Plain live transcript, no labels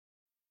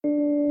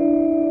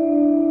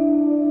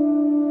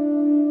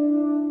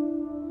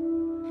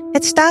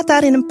Het staat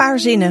daar in een paar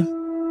zinnen.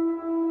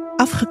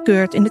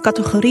 Afgekeurd in de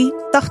categorie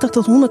 80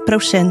 tot 100%.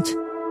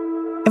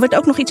 Er wordt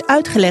ook nog iets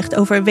uitgelegd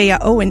over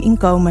WHO en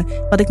inkomen,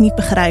 wat ik niet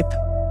begrijp.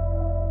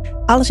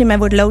 Alles in mij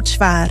wordt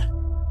loodzwaar.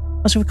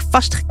 Alsof ik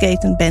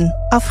vastgeketend ben.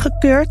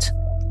 Afgekeurd.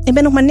 Ik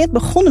ben nog maar net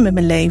begonnen met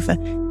mijn leven.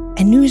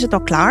 En nu is het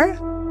al klaar?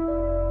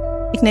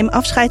 Ik neem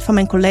afscheid van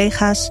mijn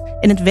collega's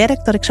en het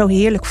werk dat ik zo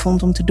heerlijk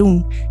vond om te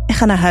doen. En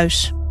ga naar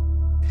huis.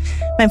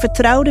 Mijn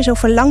vertrouwde, zo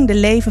verlangde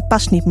leven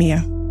past niet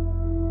meer.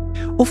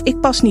 Of ik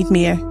pas niet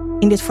meer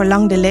in dit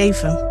verlangde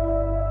leven.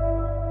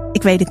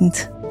 Ik weet het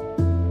niet.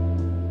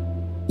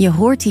 Je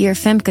hoort hier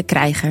Femke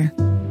Krijger.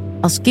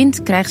 Als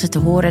kind krijgt ze te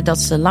horen dat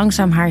ze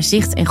langzaam haar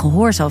zicht en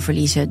gehoor zal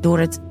verliezen door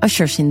het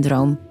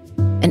Usher-syndroom.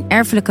 Een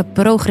erfelijke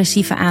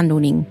progressieve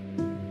aandoening.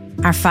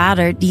 Haar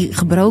vader, die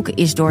gebroken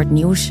is door het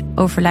nieuws,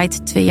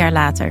 overlijdt 2 jaar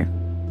later.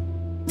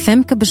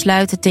 Femke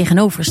besluit het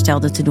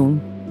tegenovergestelde te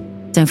doen.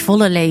 Ten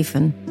volle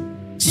leven.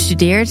 Ze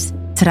studeert,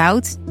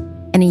 trouwt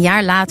en 1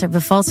 jaar later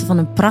bevalt ze van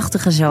een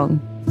prachtige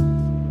zoon.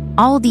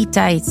 Al die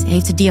tijd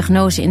heeft de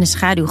diagnose in de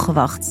schaduw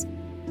gewacht.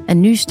 En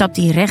nu stapt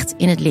hij recht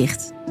in het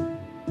licht.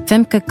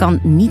 Femke kan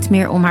niet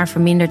meer om haar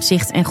verminderd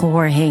zicht en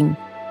gehoor heen.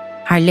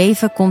 Haar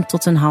leven komt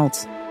tot een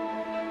halt.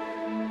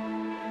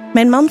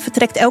 Mijn man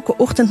vertrekt elke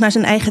ochtend naar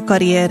zijn eigen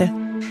carrière.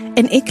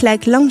 En ik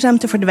lijk langzaam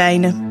te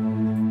verdwijnen.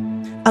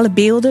 Alle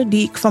beelden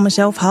die ik van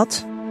mezelf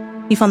had,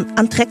 die van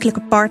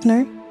aantrekkelijke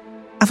partner,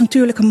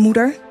 avontuurlijke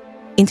moeder,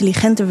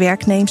 intelligente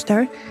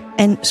werknemster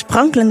en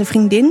sprankelende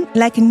vriendin,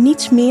 lijken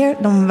niets meer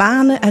dan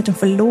wanen uit een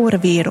verloren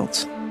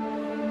wereld.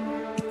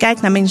 Ik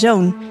kijk naar mijn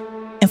zoon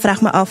en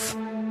vraag me af: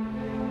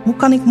 hoe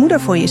kan ik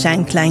moeder voor je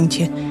zijn,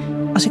 kleintje,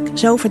 als ik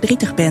zo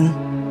verdrietig ben?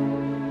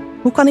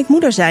 Hoe kan ik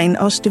moeder zijn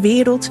als de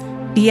wereld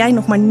die jij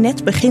nog maar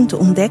net begint te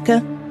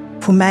ontdekken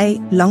voor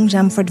mij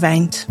langzaam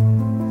verdwijnt?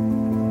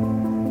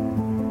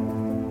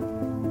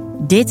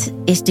 Dit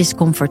is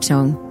Discomfort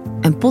Zone,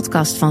 een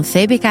podcast van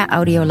VBK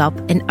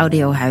Audiolab en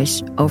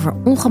Audiohuis over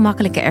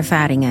ongemakkelijke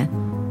ervaringen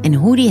en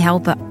hoe die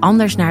helpen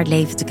anders naar het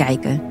leven te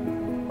kijken.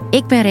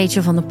 Ik ben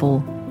Rachel van der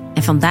Pol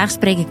en vandaag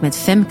spreek ik met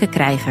Femke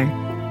Krijger.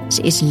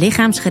 Ze is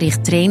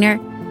lichaamsgericht trainer,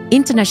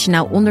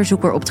 internationaal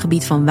onderzoeker op het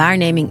gebied van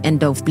waarneming en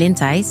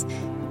doofblindheid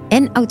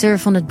en auteur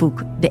van het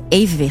boek De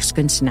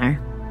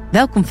Evenwichtskunstenaar.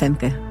 Welkom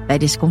Femke bij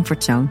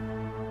Discomfort Zone.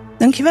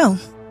 Dankjewel.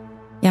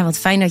 Ja, wat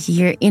fijn dat je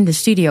hier in de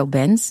studio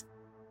bent.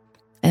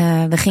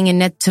 We gingen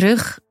net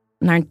terug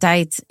naar een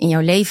tijd in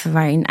jouw leven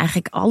waarin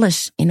eigenlijk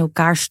alles in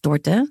elkaar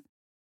stortte.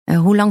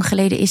 Hoe lang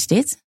geleden is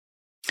dit?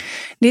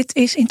 Dit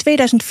is in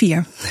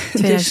 2004.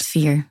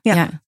 2004, dus,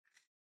 ja.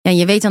 Ja,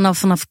 je weet dan al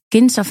vanaf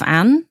kinds af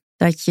aan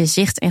dat je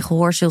zicht en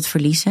gehoor zult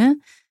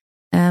verliezen.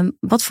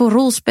 Wat voor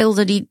rol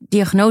speelde die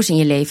diagnose in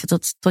je leven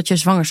tot je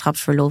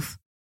zwangerschapsverlof?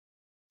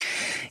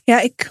 Ja,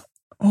 ik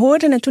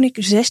hoorde het toen ik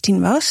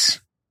 16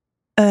 was.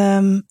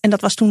 En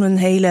dat was toen een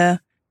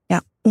hele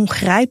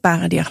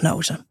ongrijpbare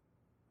diagnose.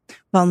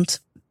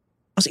 Want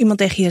als iemand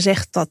tegen je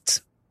zegt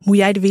dat hoe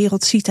jij de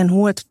wereld ziet en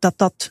hoort,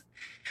 dat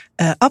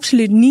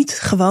absoluut niet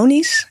gewoon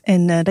is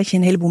en dat je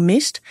een heleboel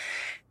mist,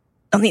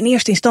 dan in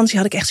eerste instantie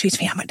had ik echt zoiets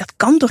van, ja, maar dat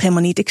kan toch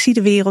helemaal niet. Ik zie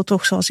de wereld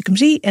toch zoals ik hem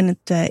zie en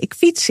ik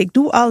fiets, ik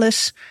doe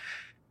alles.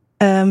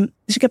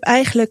 Dus ik heb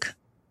eigenlijk,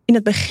 in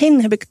het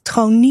begin heb ik het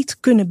gewoon niet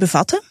kunnen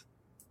bevatten.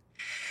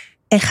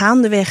 En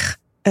gaandeweg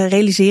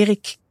realiseer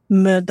ik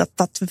me dat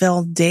dat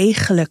wel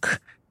degelijk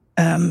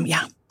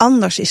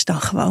anders is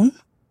dan gewoon.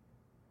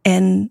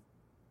 En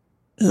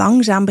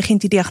langzaam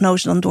begint die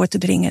diagnose dan door te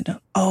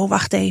dringen. Oh,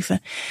 wacht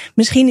even.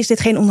 Misschien is dit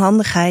geen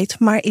onhandigheid,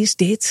 maar is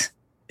dit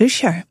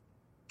Usher?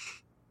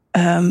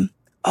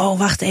 Oh,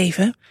 wacht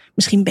even.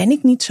 Misschien ben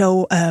ik niet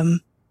zo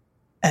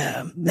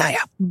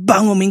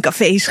bang om in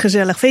cafés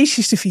gezellig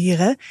feestjes te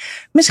vieren.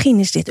 Misschien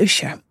is dit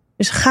Usher.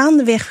 Dus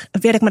gaandeweg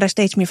werd ik me daar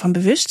steeds meer van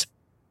bewust.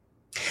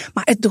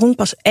 Maar het drong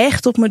pas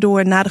echt op me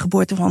door na de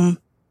geboorte van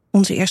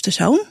onze eerste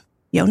zoon,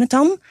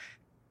 Jonathan.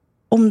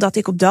 Omdat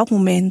ik op dat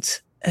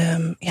moment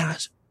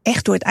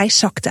echt door het ijs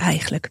zakte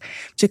eigenlijk.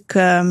 Dus ik,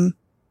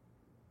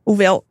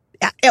 hoewel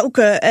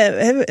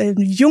elke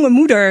jonge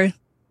moeder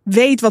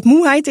weet wat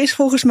moeheid is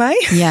volgens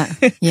mij.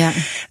 Ja.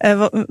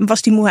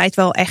 Was die moeheid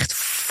wel echt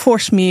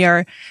fors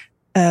meer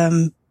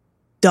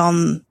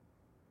dan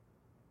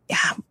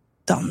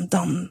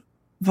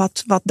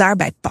wat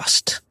daarbij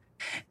past.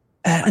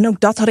 En ook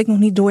dat had ik nog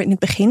niet door in het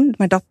begin.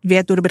 Maar dat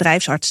werd door de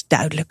bedrijfsarts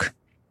duidelijk.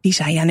 Die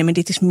zei, ja, nee, maar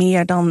dit is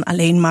meer dan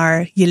alleen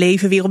maar je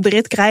leven weer op de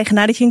rit krijgen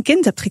nadat je een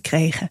kind hebt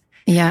gekregen.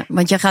 Ja,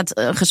 want je gaat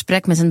een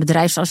gesprek met een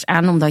bedrijfsarts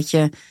aan omdat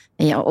je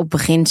op het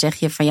begin zeg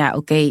je van ja,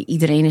 oké,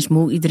 iedereen is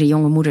moe, iedere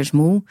jonge moeder is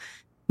moe.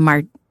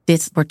 Maar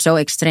dit wordt zo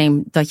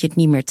extreem dat je het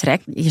niet meer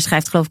trekt. Je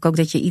schrijft geloof ik ook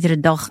dat je iedere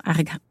dag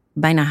eigenlijk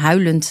bijna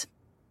huilend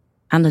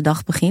aan de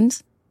dag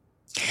begint.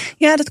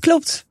 Ja, dat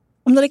klopt.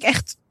 Omdat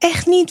ik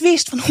echt niet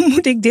wist van hoe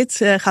moet ik dit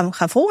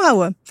gaan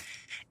volhouden.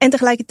 En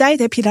tegelijkertijd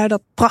heb je daar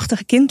dat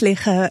prachtige kind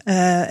liggen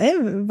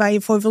waar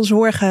je voor wil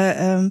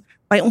zorgen,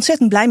 waar je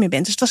ontzettend blij mee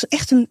bent. Dus het was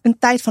echt een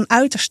tijd van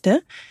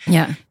uiterste.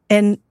 Ja.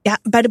 En ja,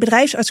 bij de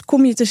bedrijfsarts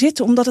kom je te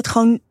zitten omdat het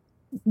gewoon,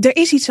 er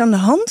is iets aan de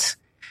hand.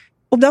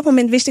 op dat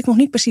moment wist ik nog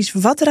niet precies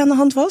wat er aan de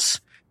hand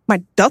was. Maar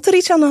dat er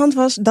iets aan de hand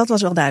was, dat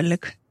was wel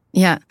duidelijk.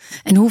 Ja,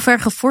 en hoe ver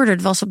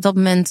gevorderd was op dat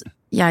moment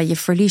je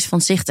verlies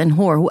van zicht en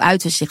hoor? Hoe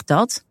uitte zich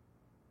dat?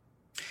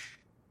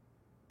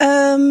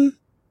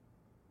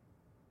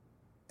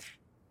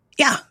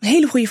 Ja, een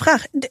hele goede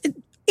vraag.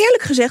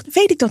 Eerlijk gezegd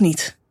weet ik dat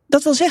niet.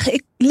 Dat wil zeggen,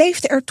 ik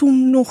leefde er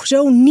toen nog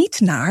zo niet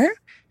naar.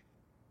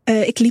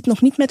 Ik liep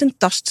nog niet met een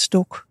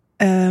taststok.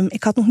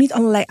 Ik had nog niet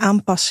allerlei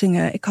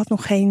aanpassingen. Ik had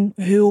nog geen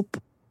hulp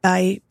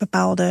bij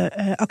bepaalde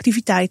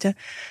activiteiten.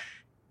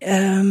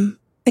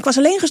 Ik was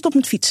alleen gestopt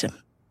met fietsen.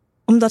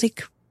 Omdat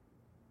ik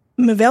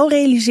me wel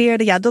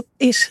realiseerde, ja, dat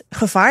is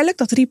gevaarlijk.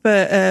 Dat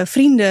riepen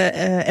vrienden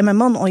en mijn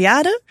man al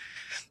jaren.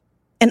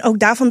 En ook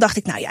daarvan dacht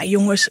ik, nou ja,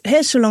 jongens,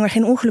 zolang er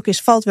geen ongeluk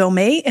is, valt wel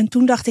mee. En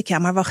toen dacht ik, ja,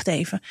 maar wacht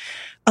even.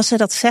 Als ze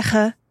dat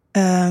zeggen,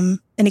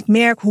 en ik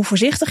merk hoe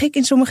voorzichtig ik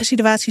in sommige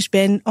situaties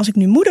ben. Als ik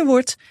nu moeder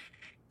word,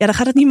 ja, dan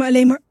gaat het niet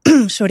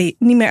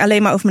meer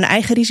alleen maar over mijn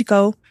eigen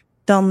risico.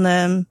 Dan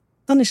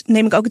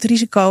neem ik ook het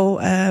risico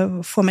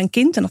voor mijn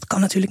kind. En dat kan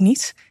natuurlijk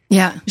niet.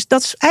 Ja. Dus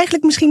dat is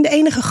eigenlijk misschien de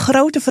enige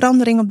grote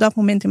verandering op dat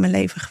moment in mijn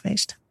leven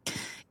geweest.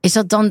 Is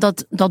dat dan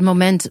dat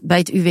moment bij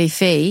het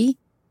UWV?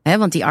 Hè,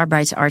 want die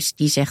arbeidsarts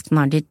die zegt,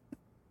 nou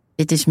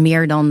dit is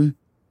meer dan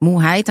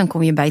moeheid. Dan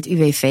kom je bij het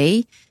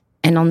UWV.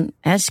 En dan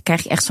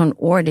krijg je echt zo'n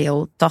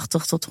oordeel,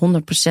 80 tot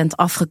 100%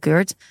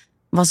 afgekeurd.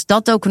 Was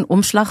dat ook een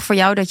omslag voor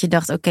jou? Dat je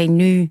dacht, oké,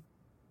 nu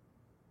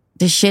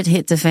de shit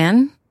hit the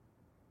fan?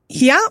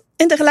 Ja,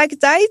 en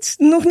tegelijkertijd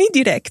nog niet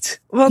direct.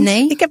 Want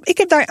nee? ik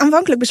heb daar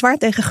aanvankelijk bezwaar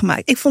tegen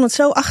gemaakt. Ik vond het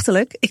zo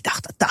achterlijk. Ik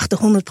dacht,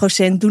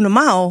 80-100% doe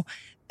normaal.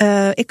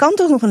 Ik kan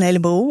toch nog een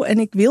heleboel en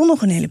ik wil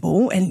nog een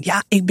heleboel. En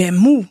ja, ik ben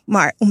moe.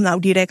 Maar om nou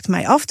direct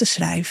mij af te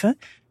schrijven.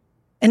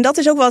 En dat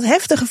is ook wel het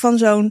heftige van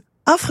zo'n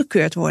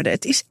afgekeurd worden.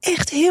 Het is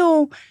echt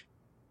heel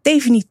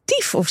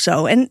definitief of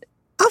zo. En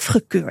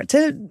afgekeurd.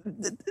 Hè?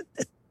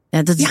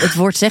 Het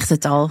woord zegt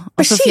het al.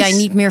 Alsof Precies. jij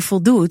niet meer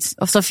voldoet.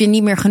 Alsof je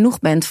niet meer genoeg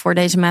bent voor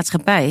deze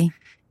maatschappij.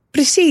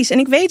 Precies. En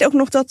ik weet ook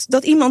nog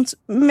dat iemand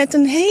met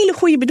een hele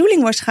goede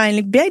bedoeling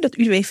waarschijnlijk bij dat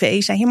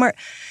UWV zei. Ja,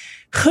 maar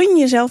gun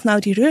jezelf nou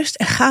die rust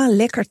en ga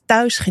lekker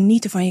thuis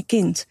genieten van je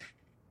kind.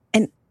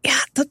 En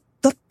ja,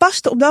 dat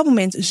paste op dat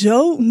moment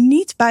zo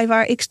niet bij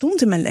waar ik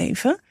stond in mijn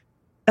leven.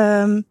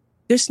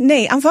 Dus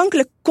nee,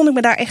 aanvankelijk kon ik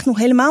me daar echt nog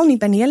helemaal niet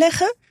bij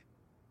neerleggen.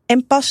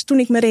 En pas toen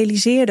ik me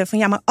realiseerde van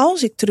ja, maar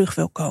als ik terug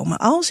wil komen,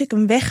 als ik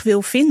een weg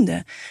wil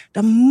vinden,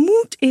 dan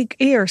moet ik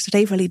eerst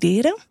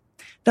revalideren.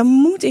 Dan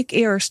moet ik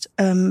eerst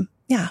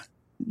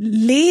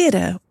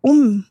leren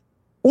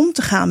om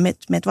te gaan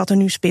met wat er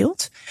nu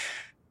speelt.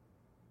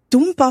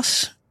 Toen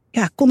pas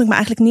kon ik me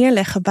eigenlijk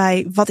neerleggen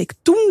bij wat ik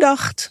toen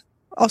dacht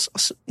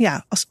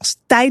als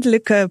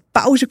tijdelijke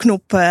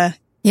pauzeknop.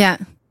 Ja,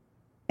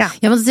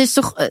 want het is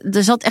toch,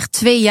 er zat echt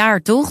 2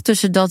 jaar toch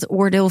tussen dat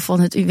oordeel van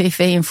het UWV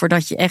en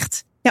voordat je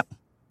echt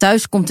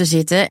thuis komt te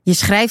zitten. Je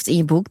schrijft in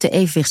je boek, De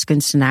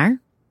Evenwichtskunstenaar.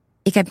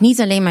 Ik heb niet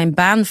alleen mijn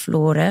baan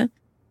verloren,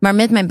 maar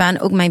met mijn baan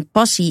ook mijn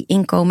passie,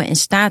 inkomen en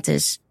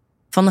status.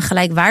 Van een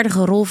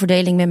gelijkwaardige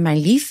rolverdeling met mijn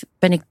lief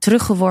ben ik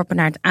teruggeworpen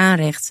naar het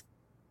aanrecht.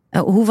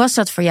 Hoe was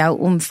dat voor jou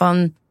om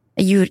van,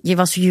 je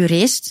was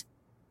jurist,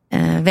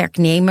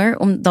 werknemer,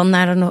 om dan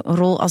naar een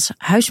rol als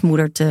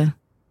huismoeder te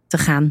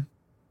gaan?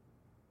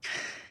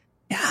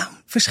 Ja,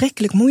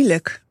 verschrikkelijk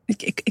moeilijk.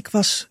 Ik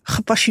was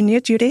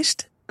gepassioneerd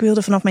jurist. Ik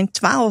wilde vanaf mijn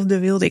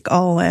 12e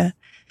al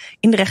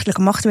in de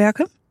rechterlijke macht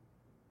werken.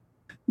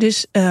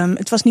 Dus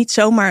het was niet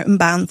zomaar een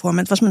baan voor me.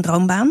 Het was mijn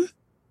droombaan.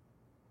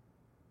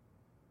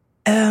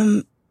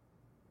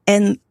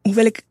 En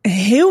hoewel ik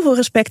heel veel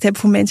respect heb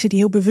voor mensen die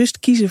heel bewust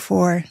kiezen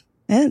voor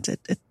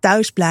het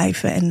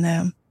thuisblijven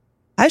en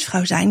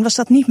huisvrouw zijn, was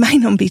dat niet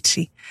mijn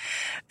ambitie.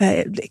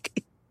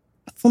 Ik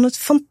vond het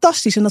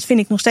fantastisch en dat vind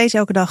ik nog steeds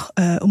elke dag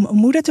om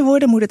moeder te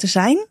worden, moeder te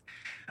zijn.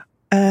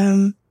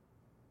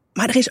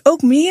 Maar er is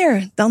ook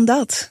meer dan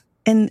dat.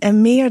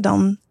 En meer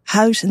dan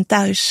huis en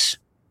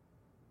thuis.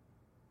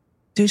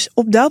 Dus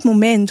op dat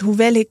moment,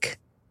 hoewel ik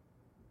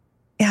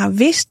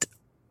wist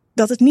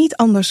dat het niet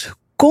anders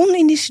kon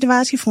in die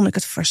situatie, vond ik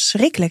het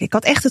verschrikkelijk. Ik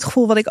had echt het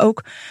gevoel wat ik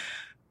ook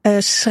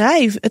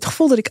schrijf. Het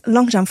gevoel dat ik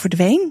langzaam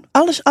verdween.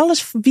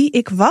 Alles wie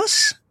ik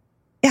was,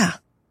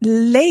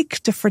 leek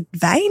te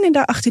verdwijnen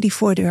daar achter die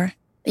voordeur.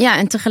 Ja,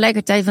 en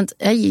tegelijkertijd, want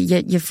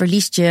je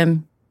verliest je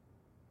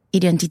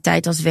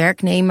identiteit als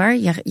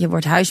werknemer. Je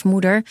wordt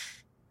huismoeder.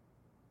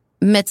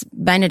 Met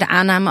bijna de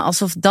aanname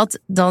alsof dat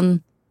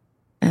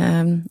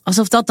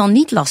dan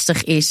niet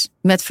lastig is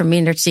met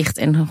verminderd zicht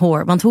en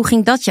hoor. Want hoe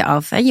ging dat je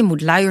af? Je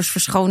moet luiers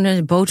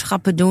verschonen,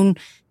 boodschappen doen,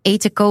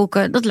 eten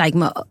koken. Dat lijkt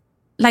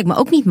me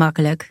ook niet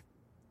makkelijk.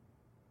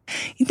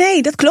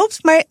 Nee, dat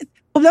klopt. Maar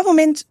op dat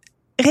moment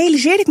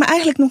realiseerde ik me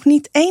eigenlijk nog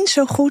niet eens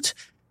zo goed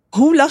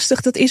hoe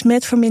lastig dat is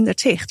met verminderd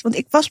zicht. Want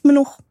ik was me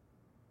nog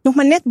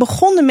maar net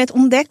begonnen met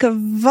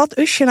ontdekken wat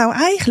Usher nou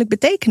eigenlijk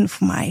betekende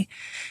voor mij.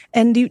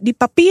 En die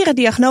papieren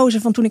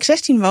diagnose van toen ik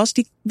 16 was,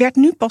 die werd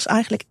nu pas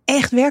eigenlijk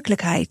echt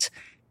werkelijkheid.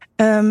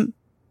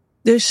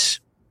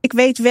 Dus ik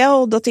weet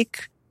wel dat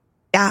ik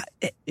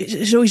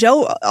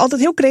sowieso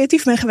altijd heel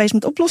creatief ben geweest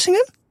met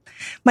oplossingen.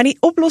 Maar die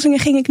oplossingen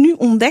ging ik nu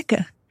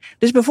ontdekken.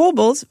 Dus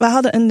bijvoorbeeld, we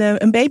hadden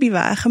een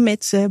babywagen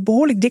met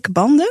behoorlijk dikke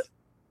banden.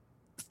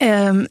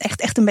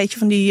 Echt een beetje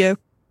van die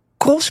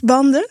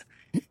crossbanden.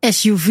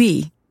 SUV.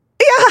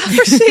 Ja,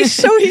 precies,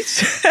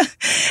 zoiets.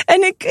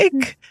 En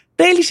ik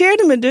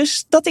realiseerde me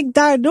dus dat ik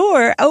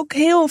daardoor ook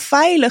heel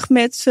veilig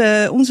met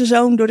onze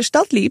zoon door de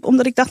stad liep.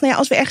 Omdat ik dacht,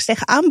 als we ergens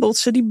tegenaan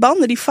botsen, die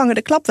banden die vangen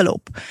de klap wel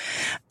op.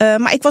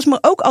 Maar ik was me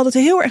ook altijd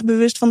heel erg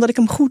bewust van dat ik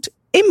hem goed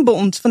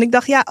inbond. Want ik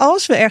dacht,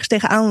 als we ergens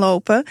tegenaan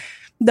lopen,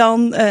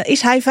 dan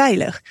is hij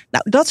veilig.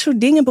 Nou, dat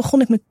soort dingen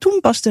begon ik me toen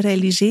pas te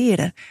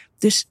realiseren.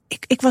 Dus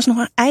ik was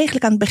nog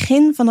eigenlijk aan het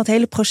begin van dat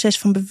hele proces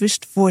van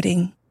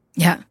bewustwording.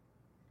 Ja.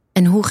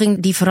 En hoe ging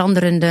die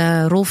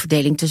veranderende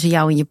rolverdeling tussen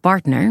jou en je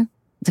partner?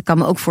 Ik kan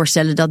me ook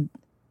voorstellen dat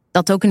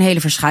dat ook een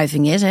hele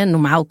verschuiving is. Hè?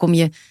 Normaal kom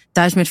je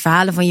thuis met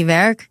verhalen van je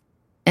werk.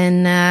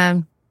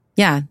 En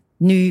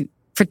nu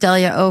vertel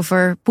je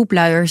over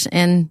poepluiers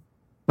en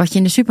wat je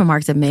in de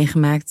supermarkt hebt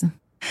meegemaakt.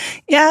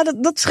 Ja,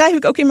 dat schrijf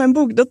ik ook in mijn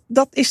boek.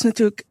 Dat is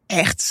natuurlijk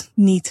echt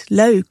niet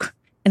leuk.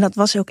 En dat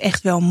was ook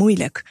echt wel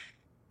moeilijk.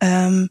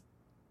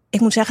 Ik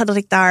moet zeggen dat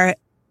ik daar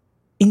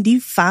in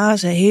die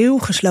fase heel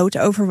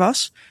gesloten over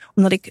was.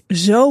 Omdat ik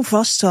zo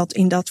vast zat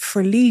in dat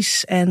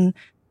verlies. En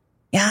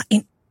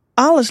in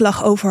alles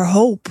lag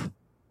overhoop.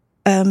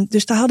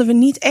 Dus daar hadden we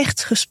niet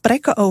echt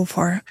gesprekken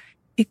over.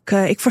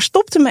 Ik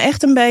verstopte me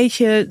echt een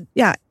beetje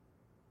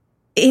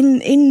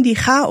in die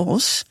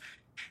chaos.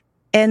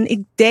 En ik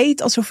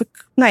deed alsof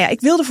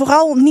ik wilde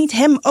vooral niet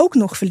hem ook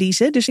nog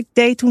verliezen. Dus ik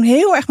deed toen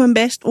heel erg mijn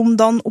best om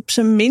dan op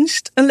zijn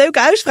minst een leuke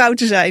huisvrouw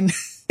te zijn.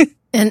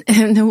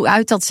 En hoe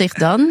uit dat zich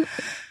dan?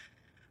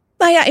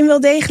 In wel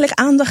degelijk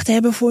aandacht te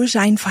hebben voor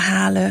zijn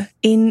verhalen.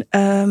 In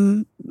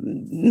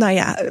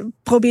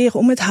proberen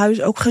om het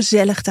huis ook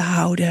gezellig te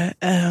houden.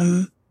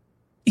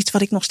 Iets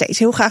wat ik nog steeds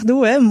heel graag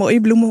doe.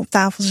 Mooie bloemen op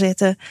tafel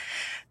zetten.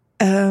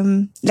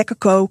 Lekker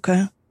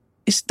koken.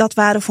 Dus dat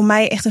waren voor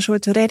mij echt een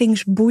soort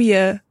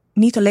reddingsboeien.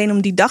 Niet alleen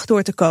om die dag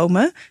door te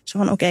komen. Zo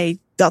van oké,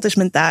 dat is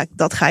mijn taak.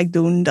 Dat ga ik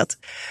doen.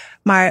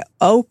 Maar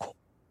ook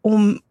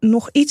om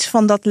nog iets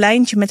van dat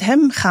lijntje met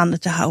hem gaande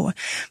te houden.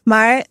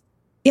 Maar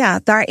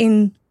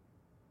daarin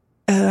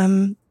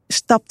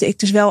stapte ik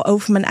dus wel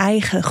over mijn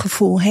eigen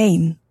gevoel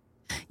heen.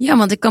 Ja,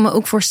 want ik kan me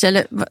ook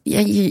voorstellen,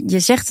 je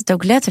zegt het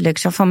ook letterlijk,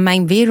 zo van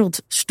mijn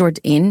wereld stort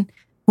in.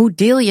 Hoe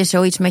deel je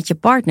zoiets met je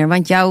partner?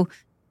 Want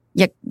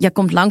je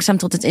komt langzaam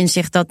tot het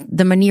inzicht dat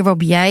de manier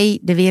waarop jij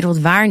de wereld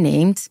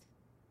waarneemt,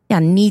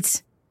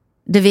 niet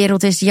de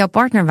wereld is die jouw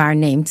partner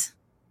waarneemt.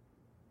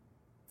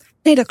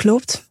 Nee, dat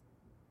klopt.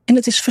 En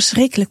het is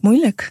verschrikkelijk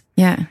moeilijk.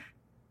 Ja.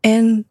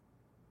 En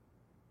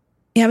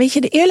weet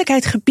je, de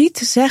eerlijkheid gebiedt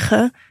te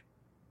zeggen,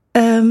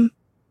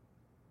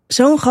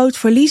 zo'n groot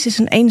verlies is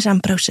een eenzaam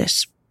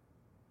proces.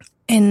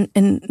 En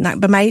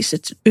bij mij is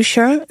het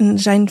Usher. En er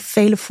zijn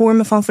vele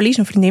vormen van verlies.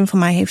 Een vriendin van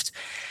mij heeft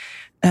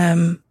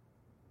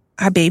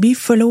haar baby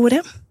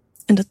verloren.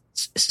 En dat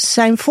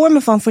zijn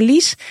vormen van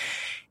verlies,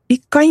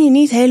 die kan je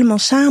niet helemaal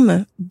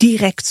samen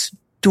direct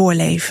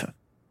doorleven.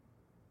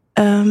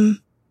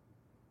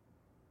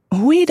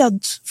 Hoe je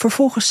dat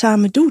vervolgens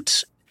samen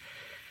doet,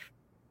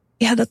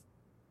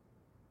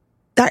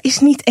 daar is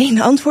niet één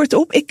antwoord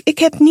op. Ik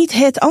heb niet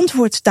het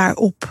antwoord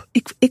daarop.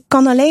 Ik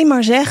kan alleen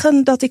maar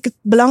zeggen dat ik het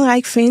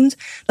belangrijk vind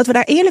dat we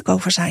daar eerlijk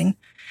over zijn.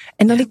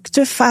 En dat ik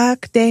te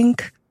vaak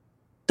denk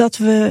dat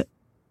we,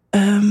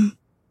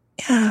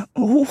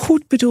 hoe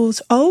goed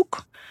bedoeld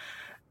ook,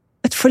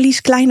 het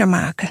verlies kleiner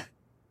maken.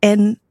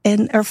 En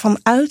ervan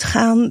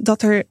uitgaan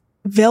dat er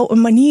wel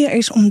een manier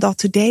is om dat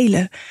te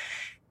delen.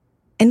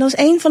 En dat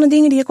is een van de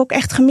dingen die ik ook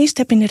echt gemist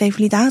heb in de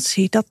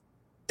revalidatie. Dat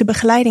de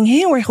begeleiding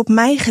heel erg op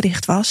mij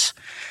gericht was.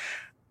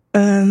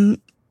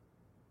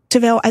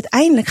 Terwijl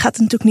uiteindelijk gaat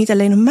het natuurlijk niet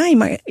alleen om mij,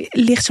 maar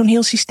ligt zo'n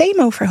heel systeem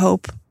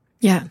overhoop.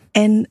 Ja.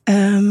 En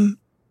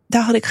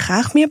daar had ik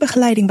graag meer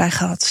begeleiding bij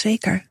gehad,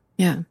 zeker.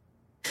 Ja,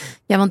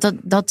 want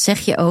dat zeg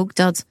je ook.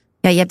 Dat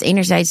je hebt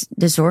enerzijds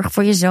de zorg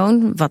voor je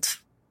zoon, wat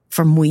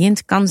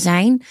vermoeiend kan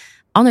zijn.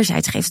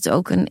 Anderzijds geeft het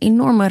ook een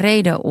enorme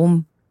reden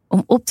om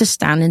op te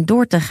staan en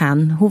door te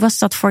gaan. Hoe was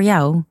dat voor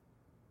jou?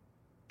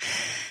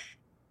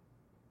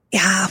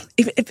 Ja,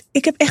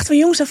 ik heb echt van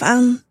jongs af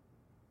aan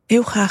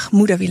heel graag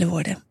moeder willen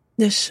worden.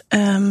 Dus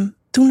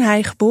toen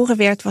hij geboren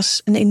werd,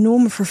 was een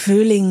enorme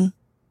vervulling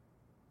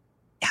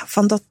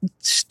van dat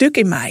stuk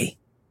in mij.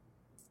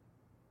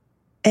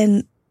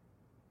 En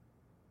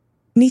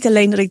niet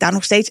alleen dat ik daar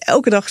nog steeds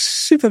elke dag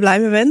super blij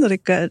mee ben.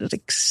 Dat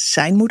ik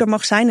zijn moeder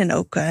mag zijn. En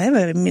ook, we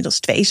hebben inmiddels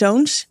 2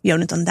 zoons.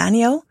 Jonathan en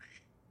Daniel.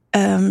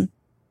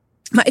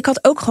 Maar ik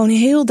had ook gewoon een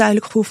heel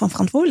duidelijk gevoel van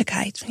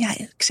verantwoordelijkheid.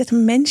 Ik zet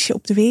een mensje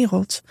op de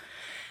wereld.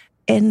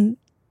 En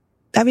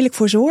daar wil ik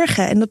voor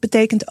zorgen. En dat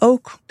betekent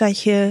ook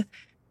dat je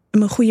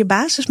hem een goede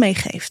basis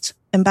meegeeft.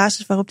 Een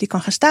basis waarop hij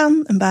kan gaan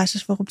staan. Een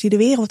basis waarop hij de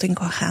wereld in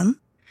kan gaan.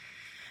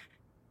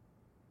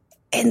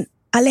 En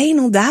alleen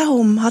al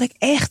daarom had ik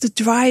echt de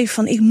drive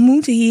van ik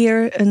moet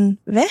hier een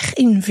weg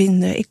in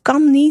vinden. Ik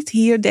kan niet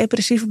hier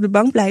depressief op de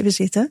bank blijven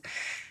zitten.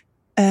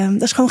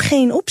 Dat is gewoon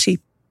geen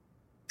optie.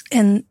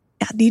 En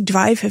die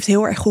drive heeft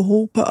heel erg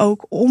geholpen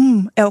ook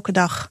om elke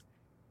dag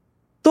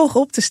toch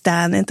op te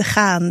staan en te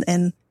gaan.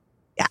 En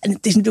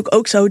het is natuurlijk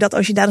ook zo dat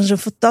als je daar dan zo'n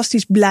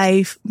fantastisch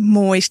blij,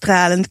 mooi,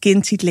 stralend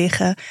kind ziet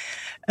liggen,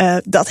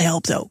 dat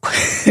helpt ook.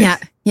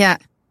 Ja,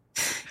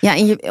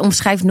 en je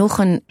omschrijft nog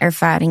een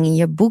ervaring in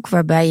je boek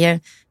waarbij je,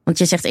 want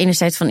je zegt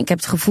enerzijds van ik heb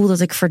het gevoel dat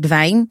ik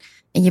verdwijn.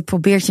 En je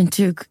probeert je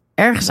natuurlijk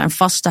ergens aan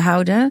vast te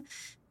houden.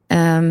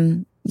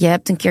 Je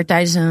hebt een keer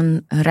tijdens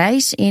een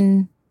reis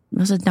in,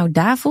 was het nou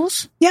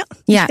Davos? Ja,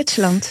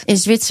 Zwitserland. In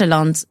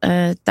Zwitserland,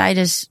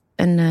 tijdens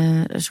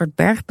een soort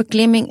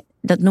bergbeklimming.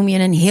 Dat noem je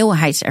een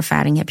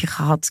heelheidservaring heb je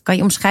gehad. Kan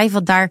je omschrijven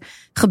wat daar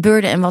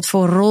gebeurde en wat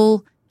voor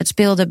rol het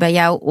speelde bij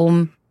jou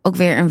om ook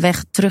weer een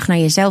weg terug naar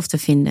jezelf te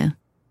vinden?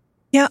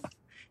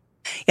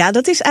 Ja,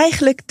 dat is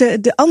eigenlijk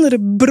de andere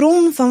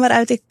bron van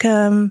waaruit ik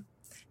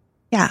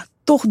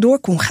toch door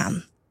kon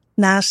gaan.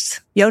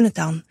 Naast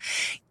Jonathan.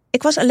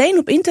 Ik was alleen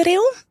op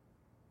interrail.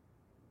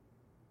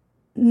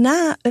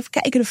 Na, even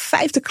kijken, de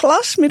 5e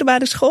klas,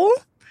 middelbare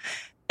school.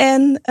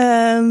 En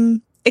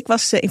ik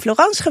was in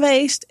Florence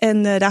geweest.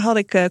 En daar had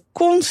ik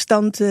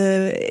constant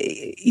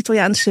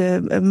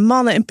Italiaanse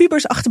mannen en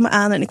pubers achter me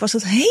aan. En ik was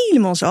dat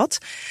helemaal zat.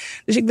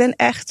 Dus ik ben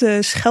echt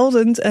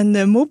scheldend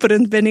en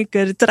mopperend ben ik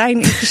de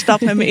trein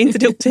ingestapt met mijn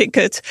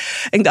interrailticket.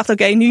 En ik dacht,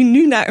 oké,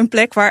 nu naar een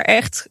plek waar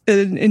echt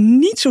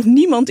niets of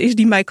niemand is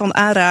die mij kan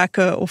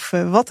aanraken of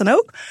wat dan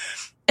ook.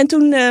 En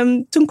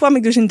toen kwam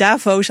ik dus in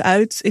Davos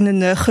uit in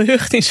een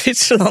gehucht in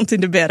Zwitserland in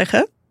de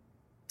bergen.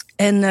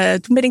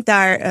 En toen ben ik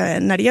daar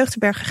naar de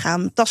jeugdherberg gegaan,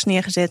 mijn tas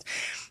neergezet.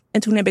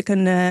 En toen heb ik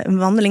een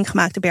wandeling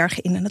gemaakt de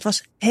bergen in. En dat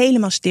was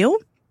helemaal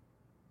stil.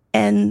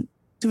 En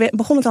toen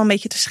begon het al een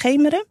beetje te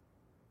schemeren.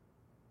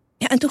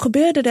 Ja, en toen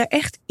gebeurde er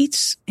echt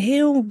iets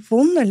heel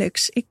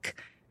wonderlijks.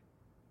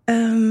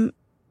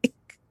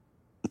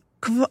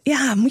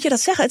 Moet je dat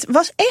zeggen? Het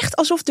was echt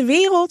alsof de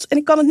wereld, en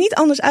ik kan het niet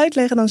anders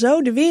uitleggen dan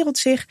zo, de wereld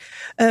zich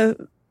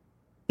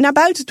naar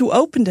buiten toe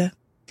opende.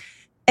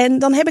 En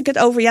dan heb ik het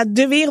over,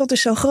 de wereld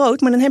is zo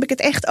groot, maar dan heb ik het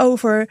echt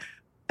over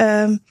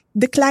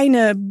de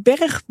kleine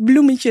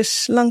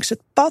bergbloemetjes langs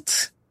het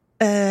pad.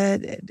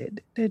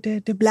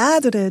 De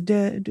bladeren,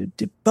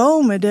 de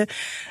bomen.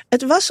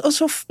 Het was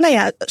alsof,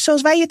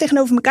 zoals wij hier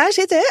tegenover elkaar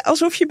zitten, hè,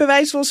 alsof je bij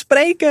wijze van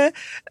spreken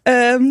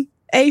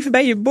even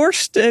bij je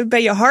borst,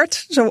 bij je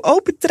hart zo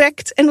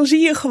opentrekt. En dan zie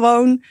je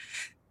gewoon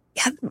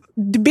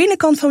de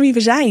binnenkant van wie we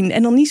zijn.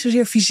 En dan niet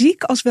zozeer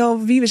fysiek als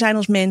wel wie we zijn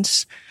als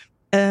mens.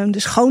 De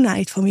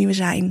schoonheid van wie we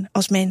zijn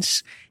als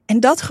mens. En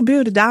dat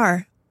gebeurde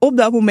daar op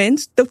dat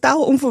moment,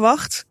 totaal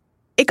onverwacht.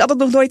 Ik had het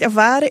nog nooit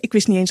ervaren. Ik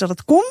wist niet eens dat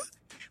het kon.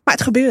 Maar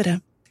het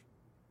gebeurde.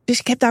 Dus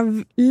ik heb daar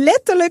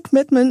letterlijk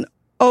met mijn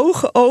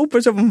ogen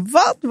open. Zo van,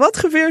 wat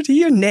gebeurt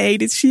hier? Nee,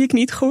 dit zie ik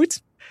niet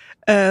goed.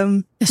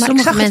 Maar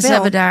sommige mensen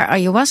hebben daar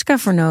ayahuasca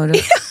voor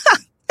nodig.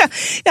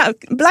 Ja,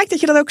 blijkt dat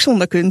je dat ook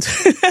zonder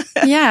kunt.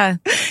 Ja.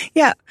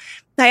 Ja.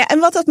 En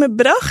wat dat me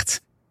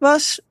bracht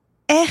was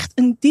echt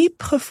een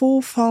diep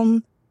gevoel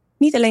van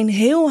niet alleen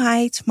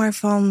heelheid, maar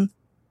van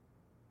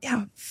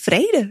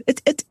vrede.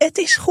 Het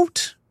is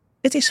goed.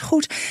 Het is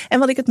goed. En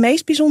wat ik het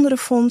meest bijzondere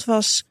vond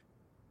was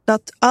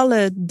dat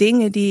alle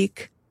dingen die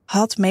ik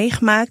had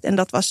meegemaakt, en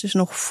dat was dus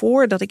nog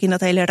voordat ik in dat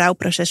hele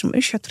rouwproces om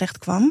Usher terecht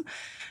kwam,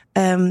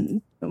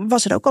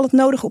 was er ook al het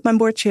nodige op mijn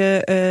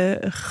bordje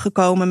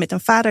gekomen met een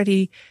vader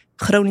die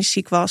chronisch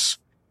ziek was,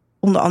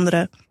 onder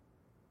andere.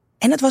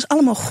 En het was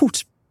allemaal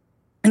goed.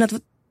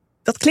 En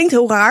dat klinkt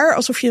heel raar,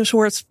 alsof je een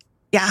soort,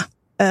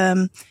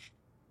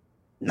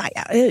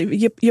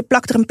 je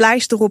plakt er een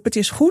pleister op, het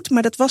is goed.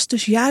 Maar dat was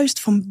dus juist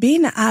van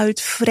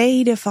binnenuit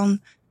vrede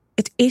van,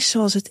 het is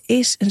zoals het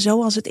is en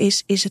zoals het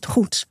is het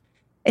goed.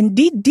 En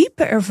die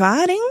diepe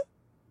ervaring,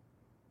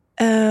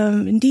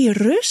 die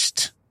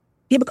rust,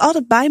 die heb ik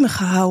altijd bij me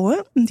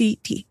gehouden.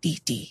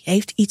 Die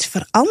heeft iets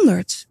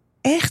veranderd.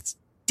 Echt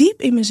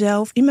diep in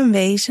mezelf, in mijn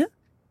wezen.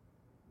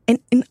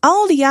 En in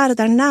al die jaren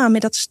daarna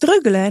met dat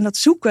struggelen en dat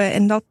zoeken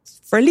en dat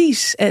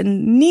verlies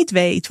en niet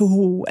weten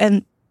hoe.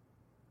 En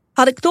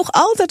had ik toch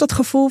altijd dat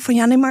gevoel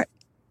van, maar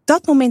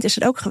dat moment is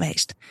het ook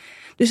geweest.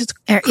 Dus het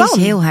kan. Is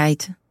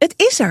heelheid. Het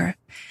is er.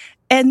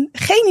 En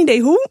geen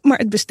idee hoe, maar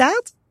het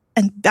bestaat.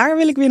 En daar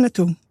wil ik weer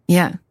naartoe.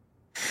 Ja.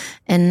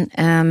 En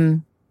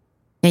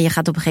je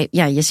gaat op een gegeven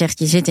moment, je zegt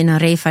je zit in een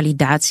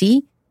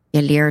revalidatie.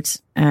 Je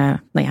leert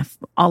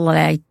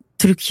allerlei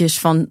trucjes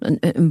van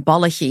een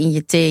balletje in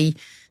je thee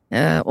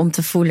om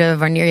te voelen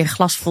wanneer je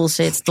glas vol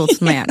zit. Tot,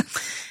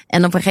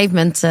 En op een gegeven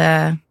moment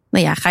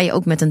ga je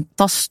ook met een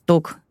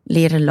tasstok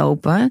leren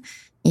lopen.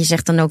 En je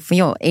zegt dan ook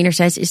van,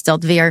 enerzijds is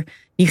dat weer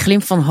die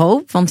glimp van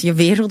hoop, want je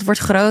wereld wordt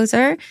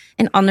groter.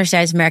 En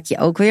anderzijds merk je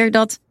ook weer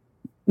dat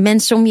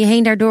mensen om je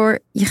heen daardoor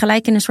je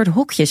gelijk in een soort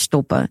hokje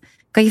stoppen.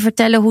 Kan je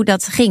vertellen hoe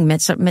dat ging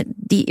met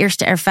die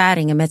eerste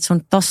ervaringen met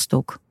zo'n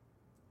tasstok?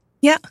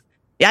 Ja,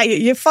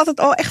 je vat het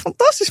al echt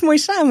fantastisch mooi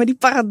samen. Die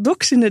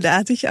paradox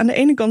inderdaad. Dat je aan de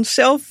ene kant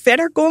zelf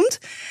verder komt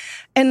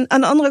en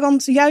aan de andere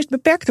kant juist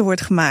beperkter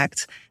wordt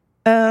gemaakt.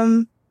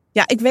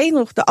 Ik weet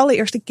nog de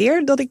allereerste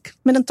keer dat ik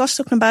met een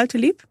tasstok naar buiten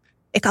liep.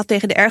 Ik had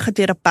tegen de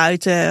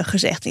ergotherapeut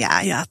gezegd,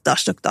 ja,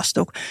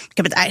 tastok. Ik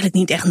heb het eigenlijk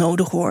niet echt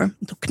nodig hoor.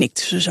 Toen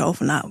knikte ze zo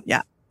van, nou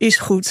ja, is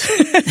goed.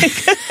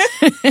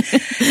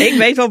 Ik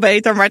weet wel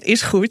beter, maar het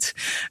is goed.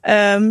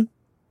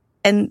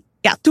 En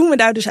ja, toen we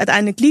daar dus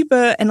uiteindelijk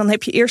liepen, en dan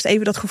heb je eerst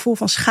even dat gevoel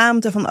van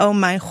schaamte van, oh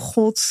mijn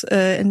god.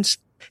 En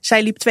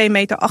zij liep 2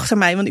 meter achter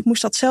mij, want ik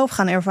moest dat zelf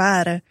gaan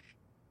ervaren.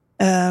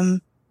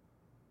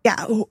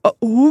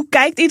 Hoe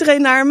kijkt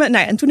iedereen naar me?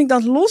 Nou ja, en toen ik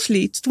dat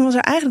losliet, toen was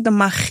er eigenlijk de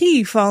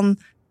magie van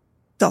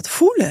dat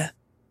voelen.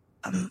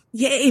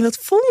 Wat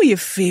voel je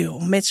veel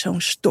met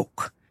zo'n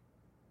stok?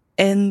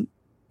 En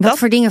wat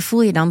voor dingen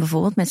voel je dan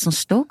bijvoorbeeld met zo'n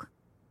stok?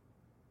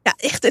 Ja,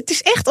 echt. Het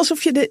is echt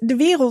alsof je de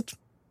wereld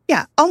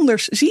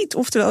anders ziet.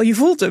 Oftewel, je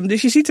voelt hem.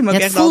 Dus je ziet hem ook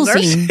echt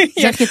anders. Zien.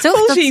 Zeg je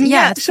toch? Voelzien,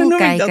 het zo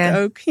noem ik dat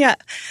ook. Ja.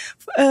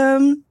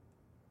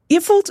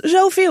 Je voelt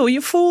zoveel.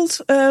 Je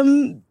voelt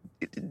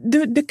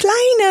de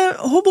kleine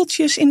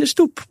hobbeltjes in de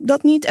stoep.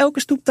 Dat niet elke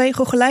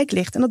stoeptegel gelijk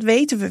ligt. En dat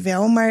weten we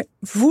wel. Maar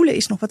voelen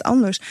is nog wat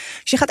anders.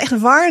 Dus je gaat echt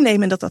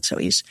waarnemen dat dat zo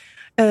is.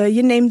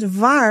 Je neemt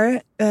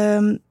waar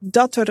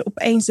dat er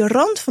opeens de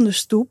rand van de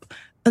stoep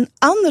een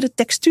andere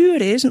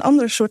textuur is. Een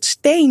ander soort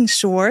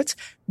steensoort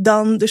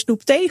dan de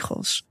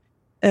stoeptegels.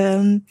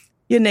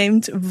 Je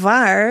neemt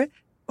waar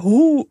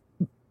hoe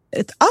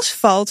het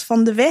asfalt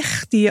van de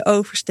weg die je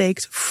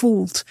oversteekt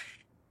voelt.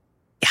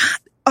 Ja,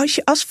 als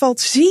je asfalt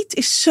ziet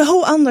is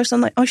zo anders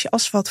dan als je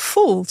asfalt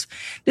voelt.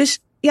 Dus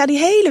ja, die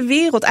hele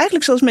wereld,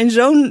 eigenlijk zoals mijn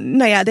zoon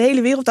de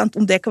hele wereld aan het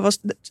ontdekken was.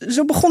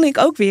 Zo begon ik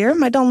ook weer,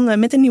 maar dan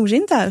met een nieuw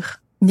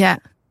zintuig. Ja,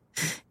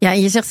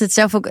 en je zegt het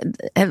zelf ook.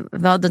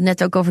 We hadden het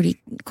net ook over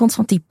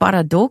die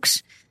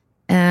paradox.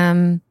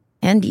 En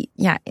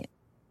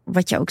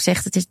wat je ook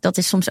zegt, dat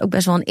is soms ook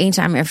best wel een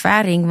eenzame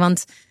ervaring.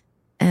 Want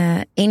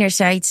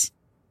enerzijds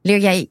leer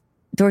jij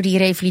door die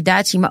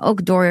revalidatie, maar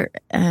ook door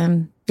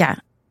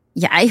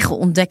je eigen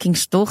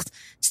ontdekkingstocht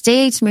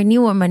steeds meer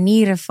nieuwe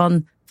manieren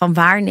van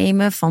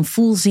waarnemen, van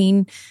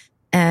voelzien.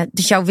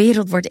 Dus jouw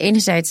wereld wordt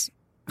enerzijds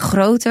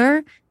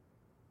groter.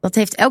 Dat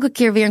heeft elke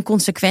keer weer een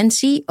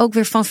consequentie, ook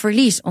weer van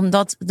verlies.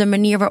 Omdat de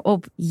manier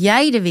waarop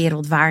jij de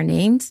wereld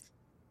waarneemt,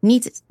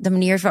 niet de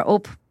manier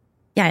waarop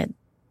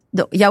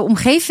jouw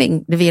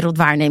omgeving de wereld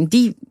waarneemt.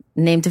 Die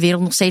neemt de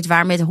wereld nog steeds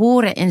waar met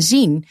horen en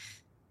zien.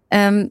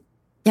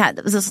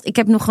 Ik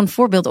heb nog een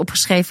voorbeeld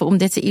opgeschreven om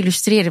dit te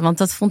illustreren. Want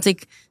dat vond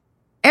ik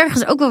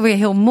ergens ook wel weer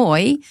heel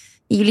mooi.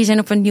 Jullie zijn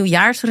op een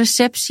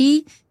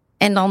nieuwjaarsreceptie.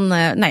 En dan,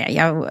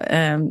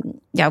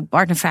 jouw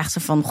partner vraagt ze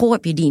van, goh,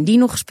 heb je die en die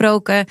nog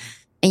gesproken?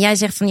 En jij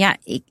zegt van,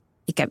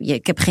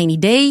 ik heb geen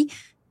idee.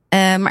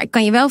 Maar ik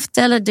kan je wel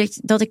vertellen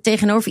dat ik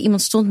tegenover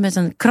iemand stond met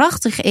een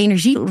krachtige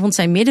energie rond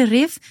zijn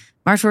middenrif.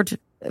 Maar een soort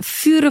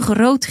vurig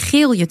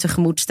rood-geel je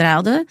tegemoet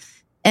straalde.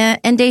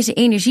 En deze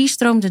energie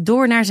stroomde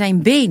door naar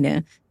zijn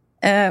benen.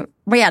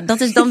 Maar ja,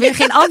 dat is dan weer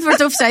geen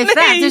antwoord op zijn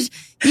vraag. Dus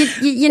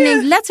je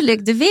neemt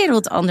letterlijk de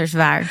wereld anders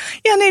waar.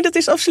 Ja, nee, dat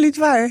is absoluut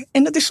waar.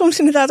 En dat is soms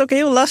inderdaad ook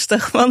heel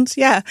lastig. Want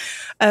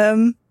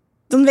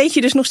dan weet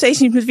je dus nog steeds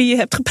niet met wie je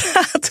hebt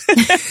gepraat.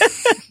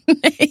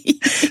 Nee.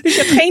 Dus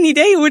je hebt geen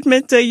idee hoe het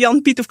met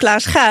Jan, Piet of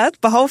Klaas gaat.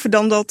 Behalve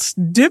dan dat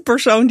de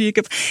persoon die ik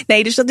heb.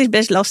 Nee, dus dat is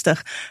best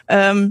lastig.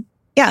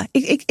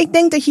 Ik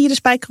denk dat je hier de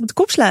spijker op de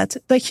kop slaat.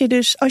 Dat je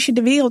dus, als je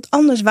de wereld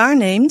anders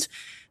waarneemt,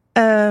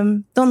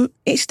 dan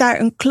is daar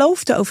een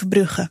kloof te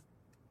overbruggen.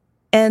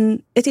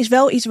 En het is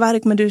wel iets waar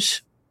ik me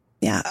dus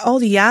al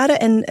die jaren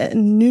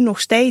en nu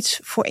nog steeds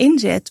voor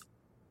inzet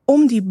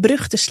om die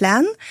brug te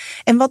slaan.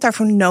 En wat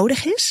daarvoor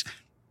nodig is.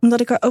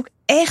 Omdat ik er ook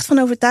echt van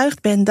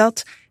overtuigd ben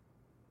dat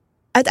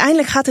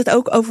uiteindelijk gaat het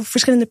ook over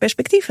verschillende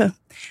perspectieven.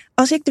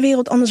 Als ik de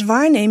wereld anders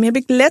waarneem, heb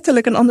ik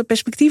letterlijk een ander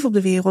perspectief op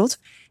de wereld.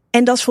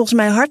 En dat is volgens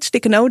mij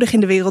hartstikke nodig in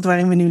de wereld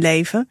waarin we nu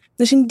leven.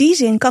 Dus in die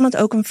zin kan het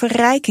ook een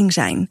verrijking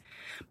zijn.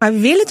 Maar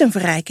wil het een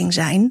verrijking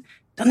zijn,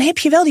 dan heb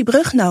je wel die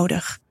brug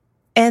nodig.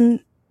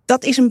 En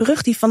dat is een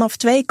brug die vanaf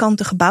 2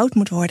 kanten gebouwd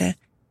moet worden.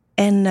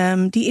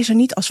 En die is er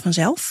niet als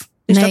vanzelf.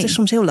 Dus dat is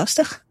soms heel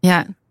lastig.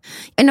 Ja.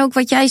 En ook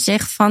wat jij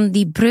zegt van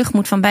die brug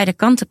moet van beide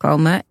kanten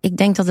komen. Ik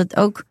denk dat het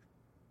ook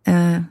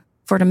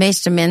voor de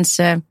meeste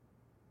mensen.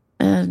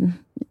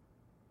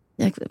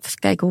 Even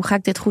kijken, hoe ga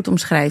ik dit goed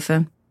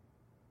omschrijven?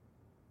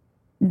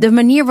 De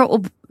manier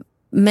waarop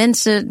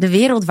mensen de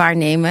wereld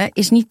waarnemen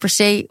is niet per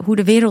se hoe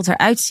de wereld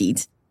eruit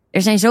ziet.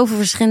 Er zijn zoveel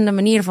verschillende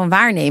manieren van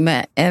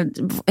waarnemen.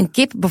 Een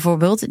kip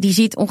bijvoorbeeld, die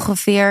ziet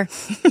ongeveer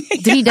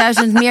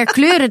 3000 meer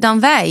kleuren dan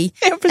wij.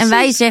 Ja, en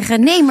wij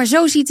zeggen, nee, maar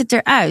zo ziet het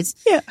eruit.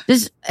 Ja.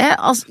 Dus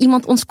als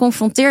iemand ons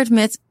confronteert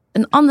met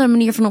een andere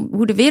manier van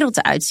hoe de wereld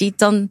eruit ziet,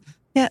 dan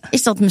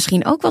is dat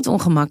misschien ook wat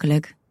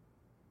ongemakkelijk.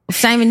 Of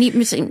zijn we niet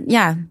misschien,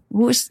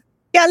 hoe is het?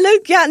 Ja,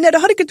 leuk. Ja, daar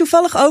had ik het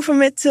toevallig over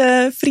met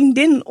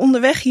vriendin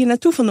onderweg hier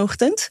naartoe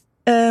vanochtend.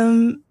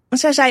 Want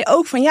zij zei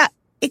ook van,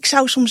 ik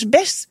zou soms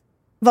best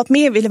wat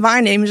meer willen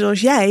waarnemen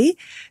zoals jij.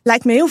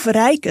 Lijkt me heel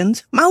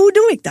verrijkend. Maar hoe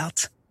doe ik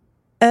dat?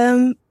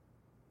 En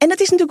dat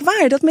is natuurlijk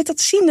waar. Dat met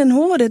dat zien en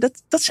horen,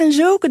 dat zijn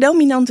zulke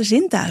dominante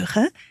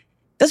zintuigen.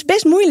 Dat is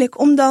best moeilijk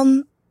om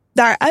dan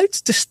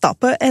daaruit te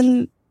stappen.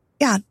 En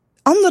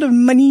andere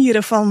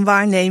manieren van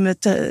waarnemen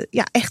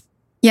echt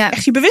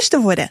echt je bewust te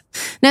worden.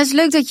 Nou, het is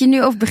leuk dat je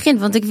nu over begint.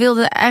 Want ik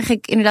wilde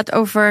eigenlijk inderdaad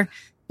over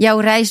jouw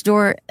reis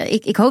door...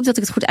 Ik hoop dat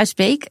ik het goed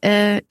uitspreek.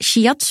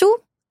 Shiatsu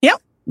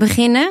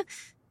beginnen.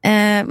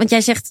 Want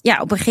jij zegt,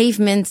 op een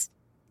gegeven moment...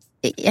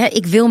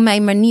 Ik wil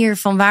mijn manier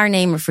van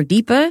waarnemen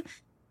verdiepen.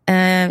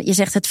 Je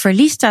zegt, het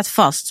verlies staat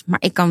vast.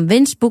 Maar ik kan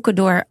winst boeken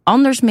door er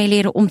anders mee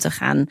leren om te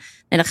gaan.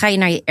 En dan ga je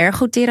naar je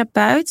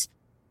ergotherapeut.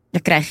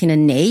 Dan krijg je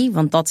een nee,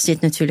 want dat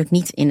zit natuurlijk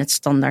niet in het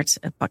standaard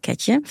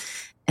pakketje.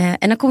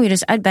 En dan kom je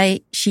dus uit bij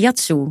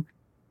Shiatsu.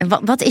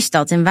 En wat is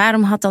dat en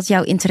waarom had dat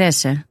jouw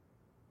interesse?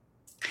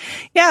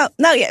 Ja,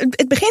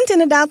 het begint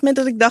inderdaad met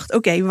dat ik dacht,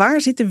 oké,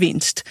 waar zit de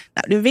winst?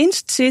 Nou, de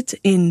winst zit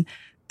in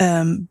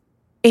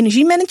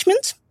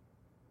energiemanagement.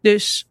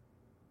 Dus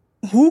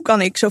hoe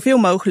kan ik zoveel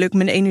mogelijk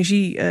mijn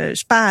energie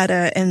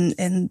sparen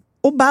en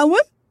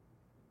opbouwen?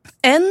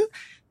 En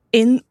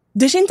in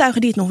de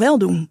zintuigen die het nog wel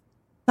doen.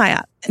 Nou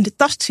ja, en de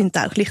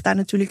tastzintuig ligt daar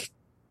natuurlijk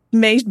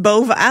meest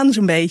bovenaan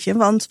zo'n beetje.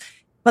 Want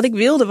wat ik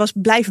wilde was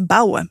blijven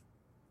bouwen.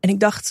 En ik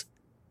dacht,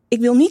 ik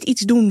wil niet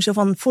iets doen zo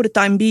van for the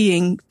time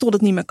being tot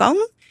het niet meer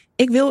kan.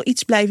 Ik wil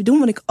iets blijven doen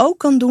wat ik ook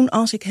kan doen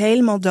als ik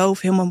helemaal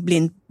doof, helemaal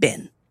blind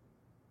ben.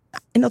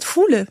 Nou, en dat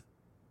voelen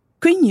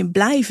kun je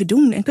blijven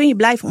doen en kun je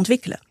blijven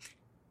ontwikkelen.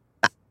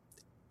 Nou,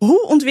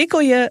 hoe ontwikkel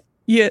je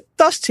je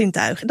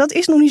tastzintuig? Dat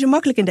is nog niet zo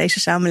makkelijk in deze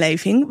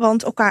samenleving,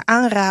 want elkaar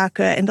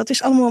aanraken en dat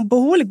is allemaal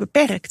behoorlijk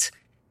beperkt.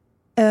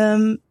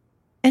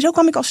 En zo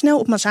kwam ik al snel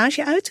op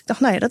massage uit. Ik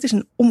dacht, dat is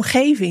een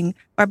omgeving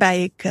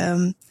waarbij ik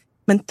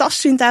mijn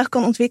tastzintuig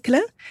kan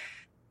ontwikkelen.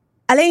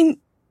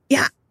 Alleen,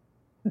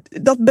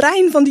 dat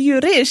brein van de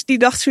jurist, die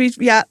dacht zoiets,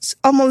 is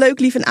allemaal leuk,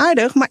 lief en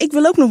aardig, maar ik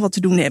wil ook nog wat te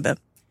doen hebben.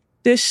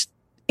 Dus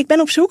ik ben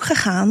op zoek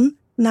gegaan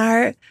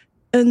naar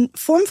een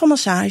vorm van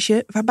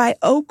massage waarbij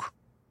ook,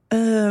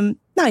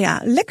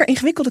 lekker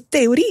ingewikkelde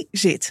theorie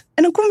zit.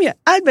 En dan kom je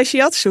uit bij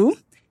Shiatsu.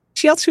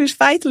 Shiatsu is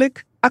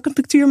feitelijk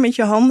acupunctuur met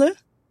je handen.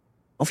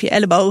 Of je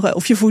ellebogen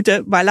of je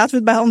voeten, maar laten we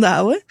het bij handen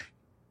houden.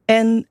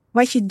 En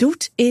wat je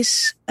doet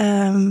is,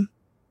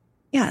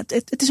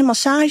 het is een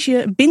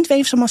massage, een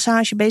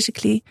bindweefselmassage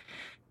basically.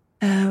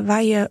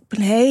 Waar je op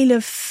een hele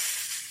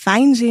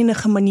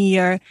fijnzinnige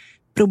manier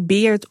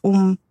probeert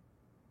om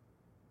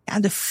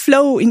de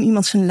flow in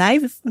iemands zijn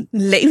lijf, een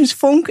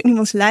levensvonk in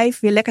iemands lijf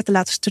weer lekker te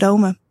laten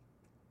stromen.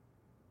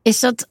 Is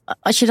dat,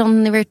 als je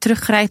dan weer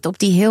teruggrijpt op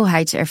die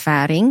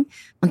heelheidservaring,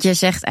 want je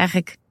zegt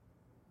eigenlijk,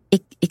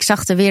 ik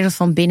zag de wereld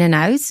van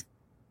binnenuit.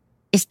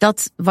 Is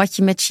dat wat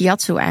je met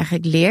Shiatsu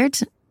eigenlijk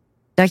leert?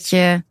 Dat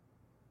je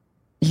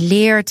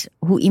leert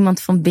hoe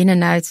iemand van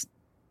binnenuit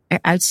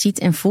eruit ziet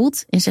en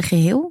voelt in zijn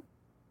geheel?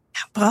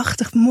 Ja,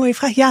 prachtig, mooie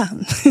vraag. Ja,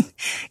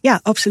 ja,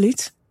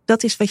 absoluut.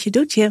 Dat is wat je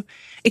doet.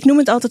 Ik noem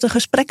het altijd een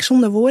gesprek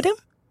zonder woorden.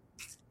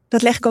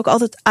 Dat leg ik ook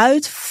altijd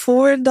uit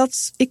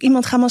voordat ik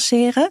iemand ga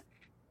masseren.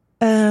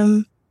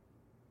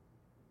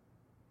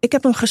 Ik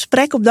heb een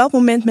gesprek op dat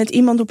moment met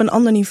iemand op een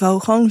ander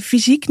niveau. Gewoon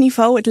fysiek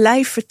niveau. Het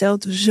lijf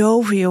vertelt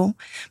zoveel.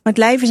 Maar het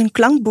lijf is een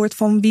klankbord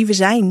van wie we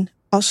zijn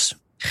als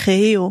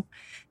geheel.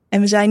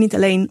 En we zijn niet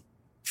alleen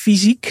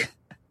fysiek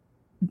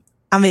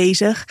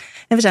aanwezig.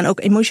 En we zijn ook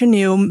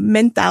emotioneel,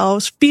 mentaal,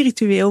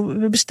 spiritueel.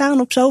 We bestaan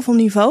op zoveel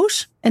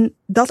niveaus. En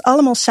dat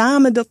allemaal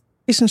samen, dat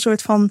is een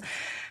soort van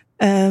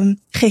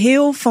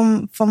geheel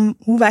van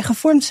hoe wij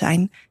gevormd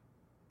zijn.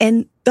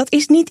 En dat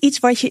is niet iets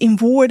wat je in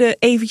woorden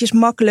eventjes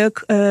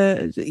makkelijk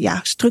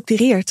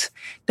structureert.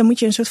 Dan moet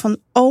je een soort van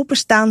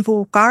openstaan voor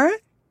elkaar.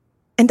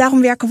 En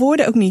daarom werken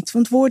woorden ook niet.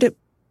 Want woorden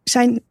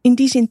zijn in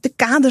die zin te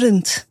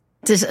kaderend.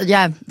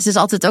 Het is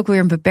altijd ook weer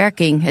een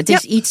beperking. Het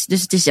is iets,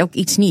 dus het is ook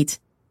iets niet.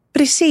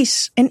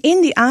 Precies. En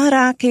in die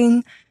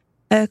aanraking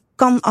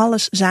kan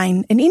alles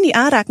zijn. En in die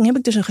aanraking heb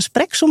ik dus een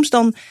gesprek. Soms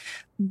dan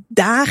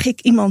daag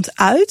ik iemand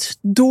uit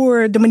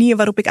door de manier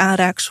waarop ik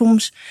aanraak.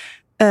 Soms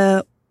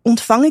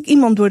ontvang ik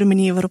iemand door de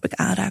manier waarop ik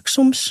aanraak.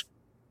 Soms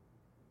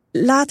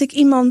laat ik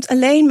iemand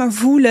alleen maar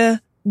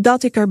voelen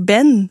dat ik er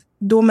ben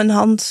door mijn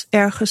hand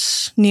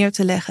ergens neer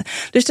te leggen.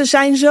 Dus er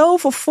zijn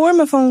zoveel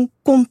vormen van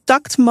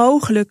contact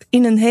mogelijk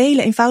in een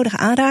hele eenvoudige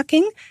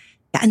aanraking.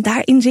 Ja, en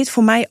daarin zit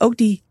voor mij ook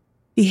die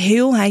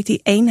heelheid, die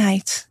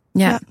eenheid.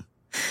 Ja.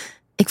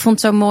 Ik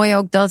vond het zo mooi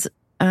ook dat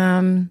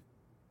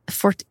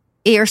voor het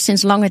eerst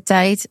sinds lange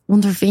tijd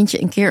ondervind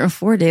je een keer een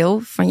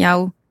voordeel van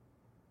jouw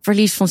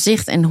verlies van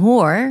zicht en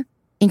hoor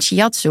in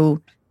Shiatsu.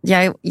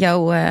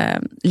 Jouw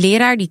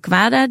leraar, die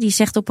Kwada, die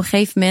zegt op een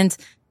gegeven moment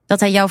dat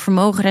hij jouw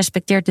vermogen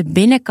respecteert de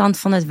binnenkant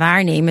van het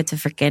waarnemen te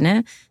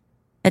verkennen.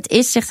 Het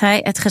is, zegt hij,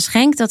 het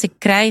geschenk dat ik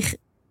krijg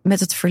met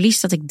het verlies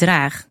dat ik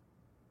draag.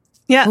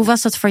 Ja. Hoe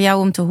was dat voor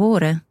jou om te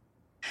horen?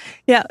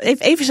 Ja,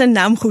 even zijn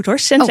naam goed hoor.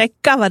 Sensei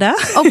Kawada.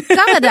 Oh,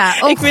 Kawada.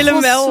 Oh, ik wil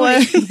hem wel.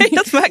 Nee,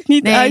 dat maakt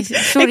niet uit.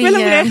 Sorry, ik wil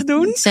hem echt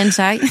doen.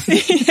 Sensei.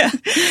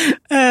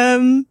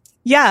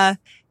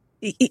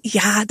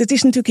 Ja, dat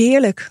is natuurlijk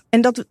heerlijk.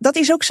 En dat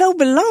is ook zo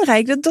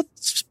belangrijk. Dat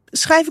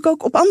schrijf ik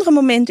ook op andere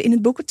momenten in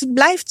het boek. Het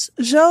blijft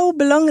zo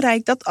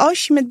belangrijk dat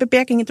als je met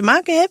beperkingen te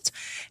maken hebt,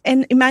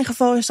 en in mijn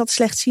geval is dat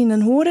slecht zien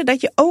en horen,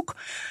 dat je ook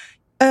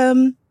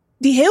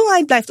die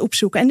heelheid blijft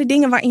opzoeken en de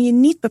dingen waarin je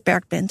niet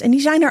beperkt bent. En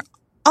die zijn er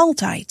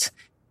altijd.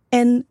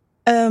 En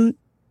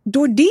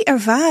door die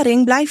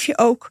ervaring blijf je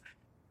ook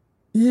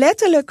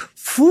letterlijk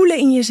voelen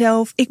in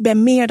jezelf, ik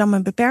ben meer dan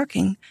mijn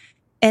beperking.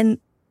 En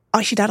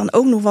als je daar dan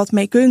ook nog wat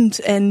mee kunt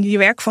en je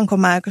werk van kan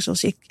maken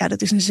zoals ik, ja,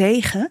 dat is een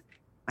zegen.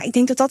 Maar ik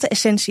denk dat dat de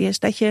essentie is.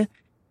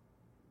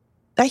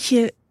 Dat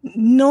je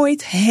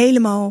nooit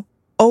helemaal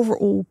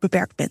overal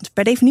beperkt bent.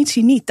 Per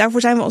definitie niet.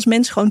 Daarvoor zijn we als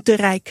mens gewoon te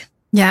rijk.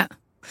 Ja,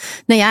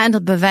 nou ja, en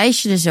dat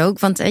bewijs je dus ook.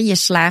 Want je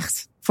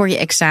slaagt voor je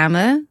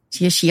examen,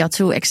 je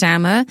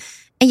shiatsu-examen.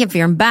 En je hebt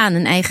weer een baan,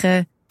 een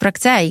eigen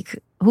praktijk.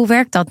 Hoe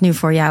werkt dat nu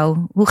voor jou?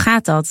 Hoe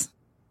gaat dat?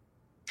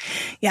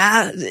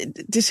 Ja,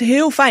 het is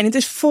heel fijn. Het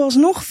is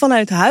vooralsnog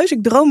vanuit huis.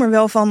 Ik droom er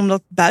wel van om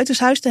dat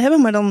buitenshuis te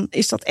hebben. Maar dan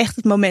is dat echt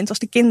het moment als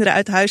de kinderen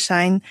uit huis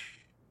zijn.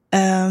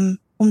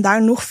 Om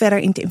daar nog verder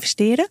in te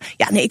investeren.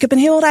 Ja, nee, ik heb een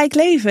heel rijk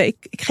leven.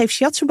 Ik geef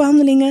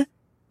shiatsu-behandelingen.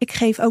 Ik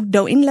geef ook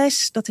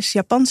do-in-les. Dat is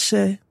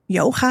Japanse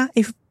yoga,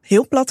 even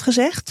heel plat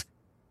gezegd.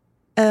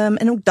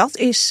 En ook dat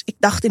is, ik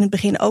dacht in het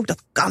begin ook,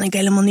 dat kan ik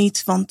helemaal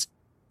niet. Want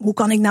hoe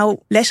kan ik nou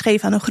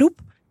lesgeven aan een groep?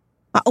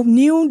 Maar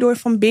opnieuw door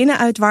van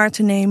binnenuit waar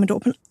te nemen. Door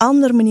op een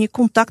andere manier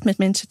contact met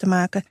mensen te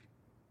maken.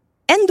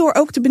 En door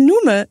ook te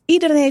benoemen.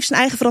 Iedereen heeft zijn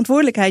eigen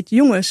verantwoordelijkheid.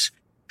 Jongens,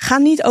 ga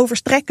niet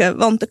overstrekken.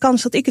 Want de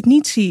kans dat ik het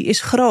niet zie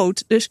is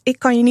groot. Dus ik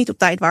kan je niet op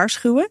tijd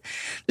waarschuwen.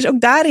 Dus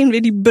ook daarin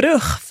weer die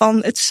brug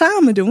van het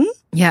samen doen.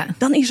 Ja.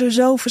 Dan is er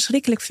zo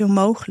verschrikkelijk veel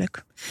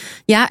mogelijk.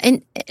 Ja,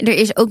 en er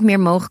is ook meer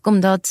mogelijk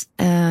omdat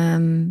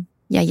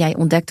jij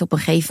ontdekt op een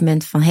gegeven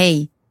moment van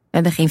we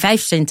hebben geen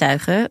 5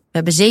 zintuigen, we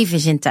hebben 7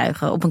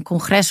 zintuigen. Op een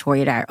congres hoor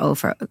je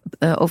daarover.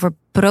 Over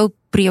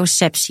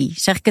proprioceptie.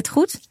 Zeg ik het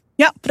goed?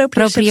 Ja,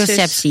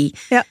 proprioceptie.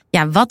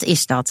 Ja, wat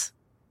is dat?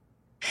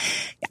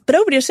 Ja,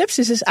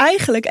 proprioceptie is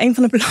eigenlijk een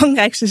van de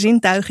belangrijkste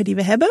zintuigen die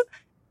we hebben.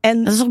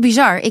 En dat is toch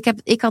bizar?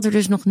 Ik had er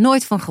dus nog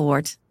nooit van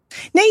gehoord.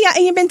 Nee, ja,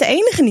 en je bent de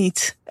enige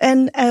niet.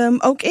 En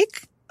ook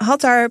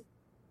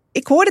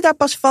ik hoorde daar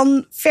pas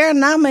van ver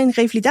na mijn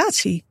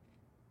revalidatie.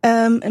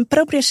 En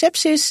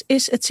proprioceptie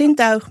is het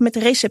zintuig met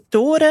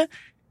receptoren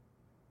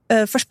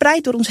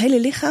verspreid door ons hele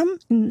lichaam.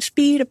 In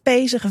spieren,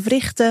 pezen,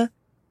 gewrichten.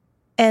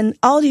 En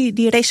al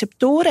die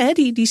receptoren,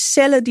 die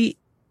cellen die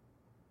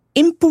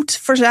input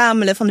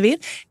verzamelen van de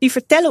wereld, die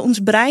vertellen ons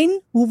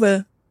brein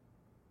hoe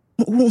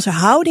onze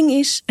houding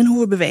is en hoe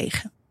we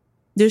bewegen.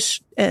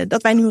 Dus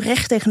dat wij nu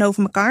recht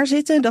tegenover elkaar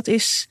zitten, dat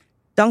is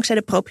dankzij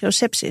de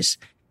proprioceptie.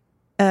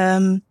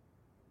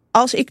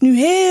 Als ik nu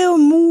heel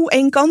moe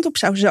één kant op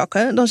zou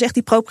zakken, dan zegt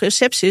die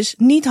proprioceptie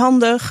niet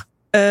handig,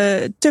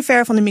 te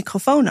ver van de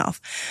microfoon af.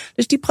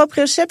 Dus die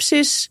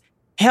proprioceptie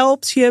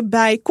helpt je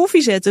bij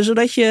koffie zetten,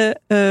 zodat je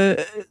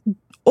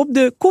op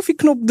de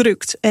koffieknop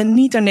drukt en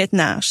niet er net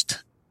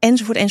naast.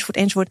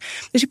 Enzovoort.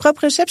 Dus die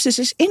proprioceptie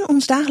is in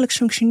ons dagelijks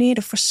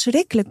functioneren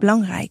verschrikkelijk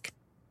belangrijk.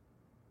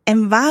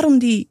 En waarom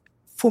die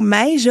voor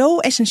mij zo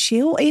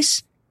essentieel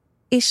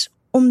is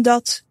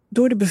omdat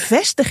door de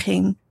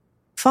bevestiging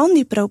van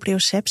die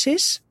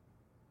proprioceptie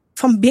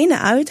van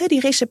binnenuit, die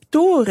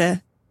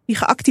receptoren die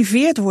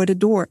geactiveerd worden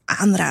door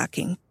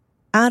aanraking.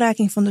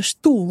 Aanraking van de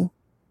stoel,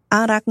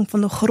 aanraking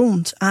van de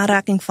grond,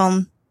 aanraking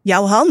van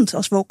jouw hand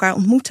als we elkaar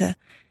ontmoeten.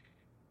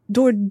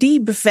 Door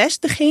die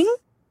bevestiging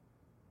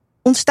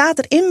ontstaat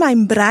er in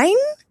mijn brein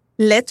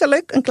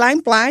letterlijk een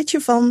klein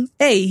plaatje van,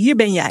 hier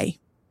ben jij.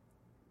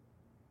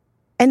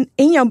 En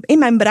in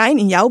mijn brein,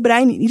 in jouw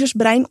brein, in ieders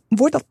brein,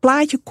 wordt dat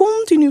plaatje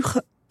continu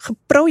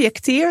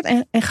geprojecteerd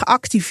en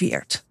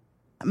geactiveerd.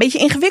 Een beetje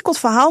een ingewikkeld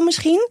verhaal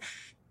misschien,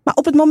 maar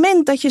op het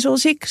moment dat je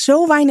zoals ik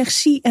zo weinig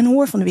zie en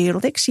hoor van de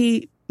wereld, ik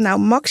zie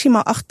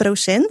maximaal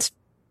 8%,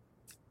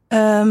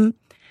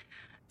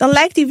 dan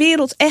lijkt die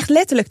wereld echt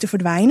letterlijk te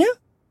verdwijnen.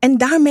 En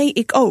daarmee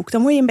ik ook.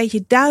 Dan word je een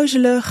beetje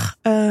duizelig,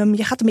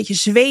 je gaat een beetje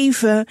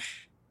zweven.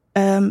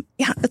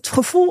 Het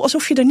gevoel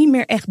alsof je er niet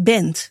meer echt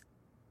bent.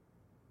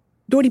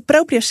 Door die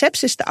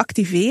proprioceptie te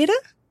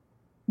activeren,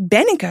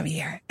 ben ik er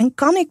weer. En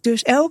kan ik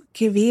dus elke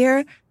keer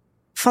weer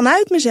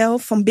vanuit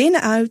mezelf, van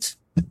binnenuit,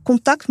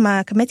 contact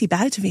maken met die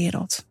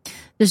buitenwereld.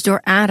 Dus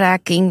door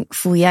aanraking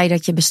voel jij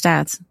dat je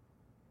bestaat?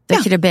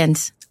 Dat je er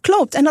bent?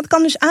 Klopt. En dat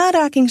kan dus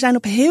aanraking zijn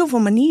op heel veel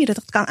manieren.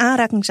 Dat kan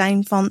aanraking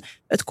zijn van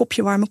het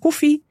kopje warme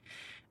koffie.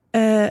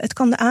 Het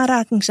kan de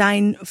aanraking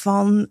zijn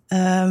van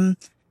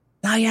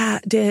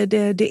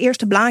de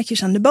eerste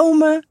blaadjes aan de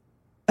bomen.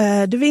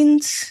 De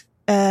wind.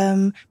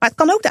 Maar het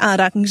kan ook de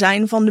aanraking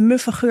zijn van de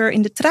muffe geur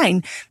in de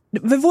trein.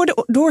 We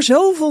worden door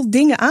zoveel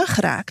dingen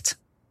aangeraakt.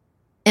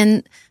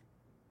 En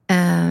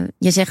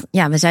je zegt,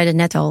 we zeiden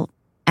net al,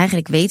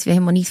 eigenlijk weten we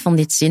helemaal niet van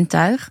dit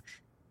zintuig.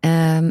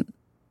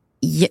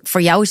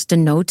 Voor jou is het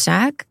een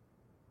noodzaak.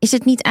 Is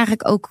het niet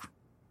eigenlijk ook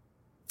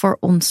voor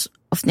ons,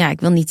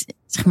 ik wil niet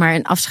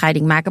een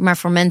afscheiding maken, maar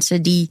voor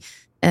mensen die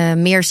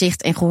meer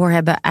zicht en gehoor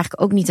hebben,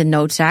 eigenlijk ook niet een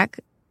noodzaak?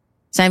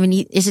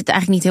 Is het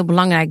eigenlijk niet heel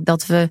belangrijk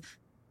dat we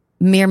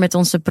meer met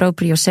onze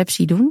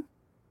proprioceptie doen?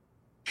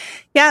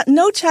 Ja,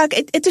 noodzaak.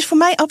 Het is voor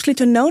mij absoluut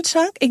een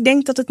noodzaak. Ik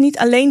denk dat het niet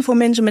alleen voor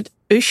mensen met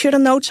Usher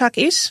een noodzaak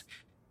is.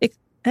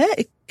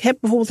 Ik heb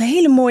bijvoorbeeld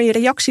hele mooie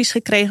reacties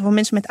gekregen van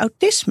mensen met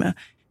autisme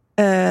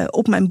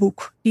op mijn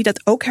boek, die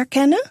dat ook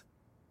herkennen.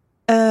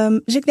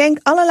 Dus ik denk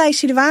allerlei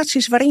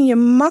situaties waarin je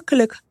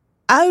makkelijk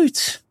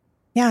uit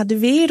de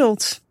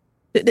wereld,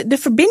 de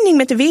verbinding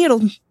met de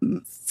wereld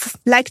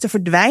lijkt te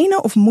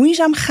verdwijnen of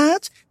moeizaam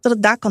gaat, dat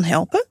het daar kan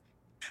helpen.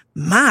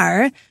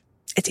 Maar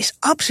het is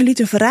absoluut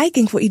een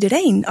verrijking voor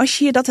iedereen. Als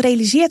je dat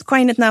realiseert, kan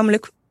je het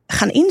namelijk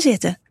gaan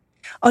inzetten.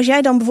 Als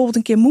jij dan bijvoorbeeld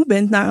een keer moe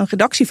bent naar een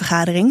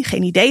redactievergadering,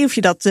 geen idee of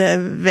je dat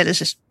wel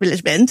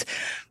eens bent,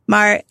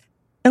 maar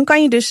dan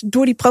kan je dus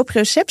door die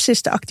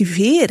propriocepties te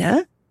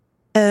activeren,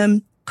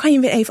 kan je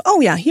weer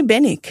even, hier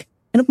ben ik.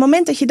 En op het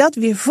moment dat je dat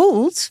weer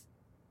voelt,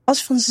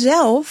 als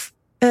vanzelf,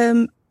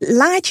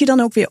 laad je dan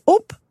ook weer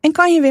op en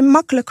kan je weer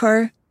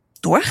makkelijker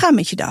doorgaan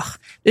met je dag.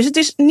 Dus het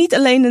is niet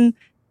alleen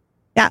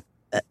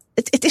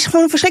het is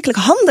gewoon een verschrikkelijk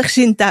handig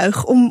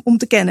zintuig om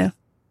te kennen.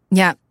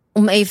 Ja,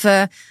 om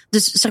even,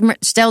 dus zeg maar,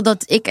 stel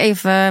dat ik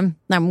even,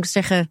 moet ik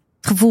zeggen,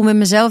 het gevoel met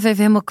mezelf even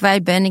helemaal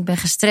kwijt ben. Ik ben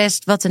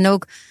gestrest, wat dan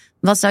ook.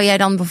 Wat zou jij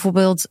dan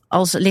bijvoorbeeld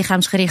als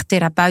lichaamsgericht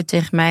therapeut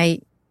tegen mij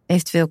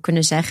eventueel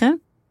kunnen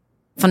zeggen?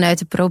 Vanuit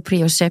de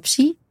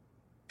proprioceptie?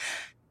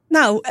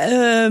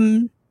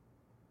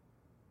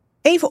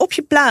 Even op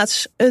je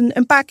plaats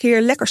een paar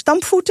keer lekker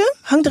stampvoeten.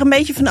 Hangt er een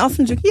beetje van af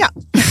natuurlijk. Ja,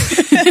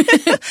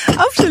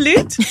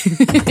 absoluut.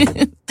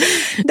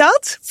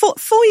 Dat?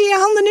 Voel je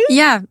handen nu?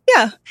 Ja.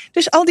 Ja,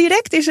 dus al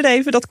direct is er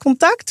even dat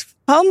contact.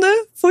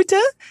 Handen,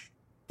 voeten.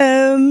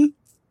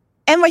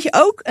 En wat je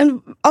ook,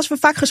 als we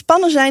vaak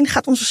gespannen zijn,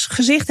 gaat ons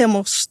gezicht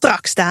helemaal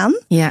strak staan.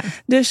 Ja.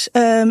 Dus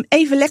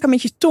even lekker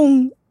met je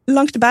tong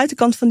langs de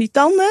buitenkant van die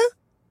tanden.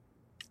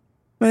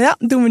 Maar ja,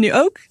 doen we nu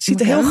ook. Het ziet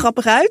er heel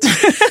grappig uit.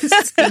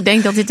 Ik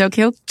denk dat dit ook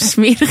heel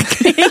smerig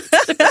klinkt.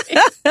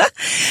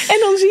 En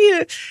dan zie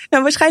je,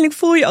 waarschijnlijk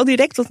voel je al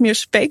direct wat meer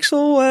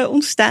speeksel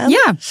ontstaan.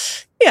 Ja.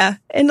 Ja,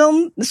 en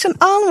dan zijn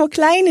allemaal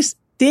kleine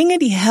dingen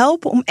die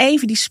helpen om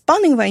even die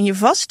spanning waarin je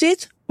vast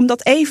zit, om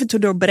dat even te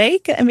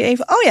doorbreken en weer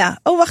even,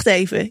 wacht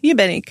even, hier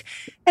ben ik.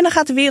 En dan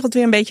gaat de wereld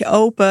weer een beetje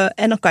open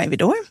en dan kan je weer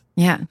door.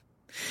 Ja.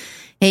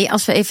 Hey,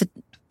 als we even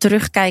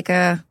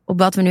terugkijken op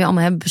wat we nu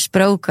allemaal hebben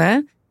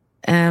besproken,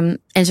 en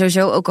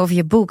sowieso ook over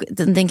je boek,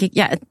 dan denk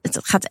ik, het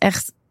gaat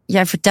echt,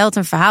 jij vertelt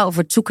een verhaal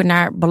over het zoeken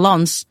naar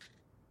balans.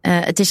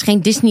 Het is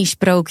geen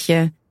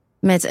Disney-sprookje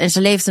met, en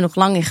ze leefde nog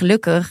lang en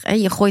gelukkig.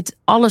 Je gooit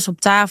alles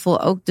op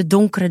tafel, ook de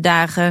donkere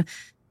dagen,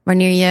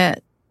 wanneer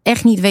je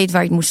echt niet weet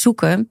waar je het moet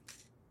zoeken.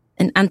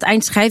 En aan het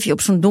eind schrijf je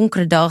op zo'n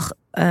donkere dag,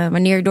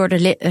 wanneer je door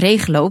de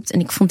regen loopt. En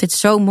ik vond dit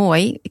zo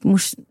mooi.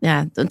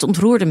 Het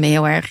ontroerde me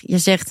heel erg. Je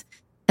zegt,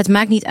 het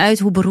maakt niet uit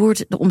hoe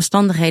beroerd de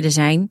omstandigheden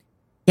zijn.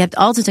 Je hebt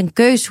altijd een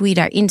keus hoe je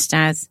daarin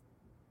staat.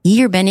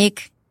 Hier ben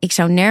ik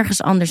zou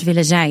nergens anders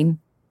willen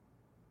zijn.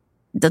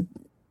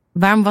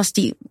 Waarom was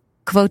die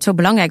quote zo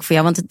belangrijk voor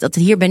jou? Want dat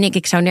hier ben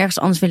ik zou nergens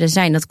anders willen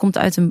zijn. Dat komt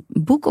uit een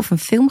boek of een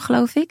film,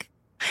 geloof ik?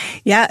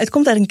 Ja, het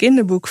komt uit een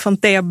kinderboek van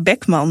Thea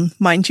Beckman,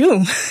 mind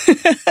you.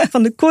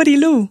 Van de Corrie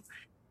Lou.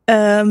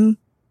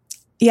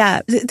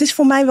 Het is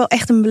voor mij wel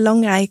echt een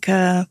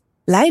belangrijke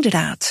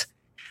leidraad.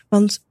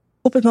 Want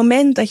op het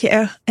moment dat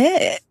je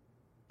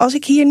als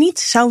ik hier niet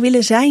zou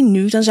willen zijn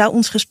nu, dan zou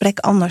ons gesprek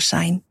anders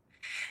zijn.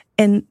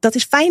 En dat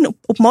is fijn.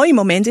 Op mooie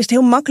momenten is het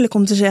heel makkelijk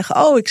om te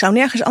zeggen, ik zou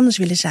nergens anders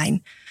willen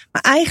zijn.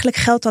 Maar eigenlijk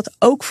geldt dat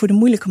ook voor de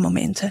moeilijke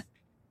momenten.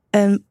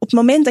 Op het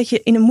moment dat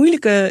je in een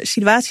moeilijke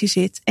situatie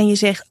zit en je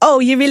zegt,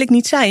 hier wil ik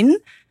niet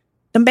zijn,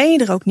 dan ben je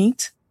er ook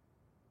niet.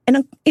 En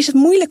dan is het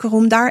moeilijker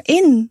om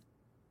daarin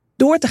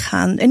door te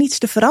gaan en iets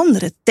te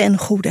veranderen ten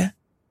goede.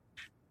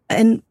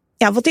 En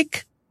wat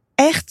ik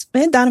echt,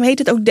 daarom heet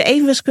het ook de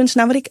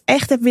evenwichtskunstenaar, wat ik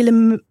echt heb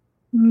willen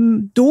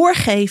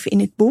doorgeven in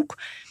dit boek,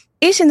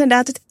 is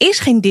inderdaad, het is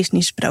geen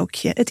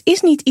Disney-sprookje. Het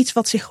is niet iets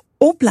wat zich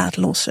op laat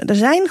lossen. Er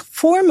zijn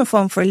vormen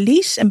van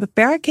verlies en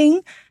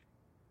beperking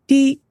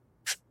die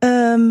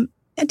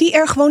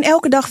er gewoon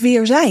elke dag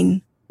weer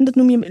zijn. En dat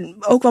noem je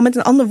ook wel met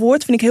een ander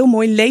woord, vind ik heel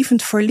mooi,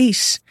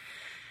 levend-verlies.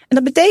 En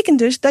dat betekent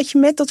dus dat je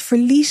met dat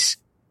verlies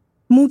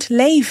moet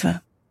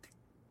leven.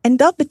 En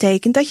dat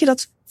betekent dat je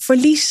dat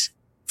verlies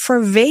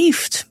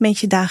verweeft met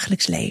je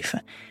dagelijks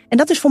leven. En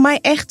dat is voor mij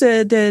echt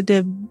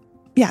de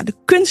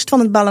kunst van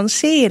het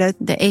balanceren.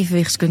 De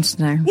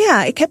evenwichtskunstenaar.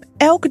 Ja, ik heb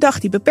elke dag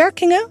die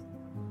beperkingen.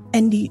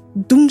 En die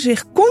doen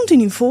zich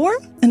continu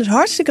voor. En dat is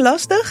hartstikke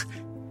lastig.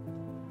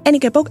 En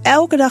ik heb ook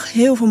elke dag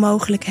heel veel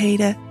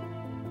mogelijkheden.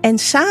 En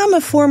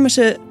samen vormen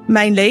ze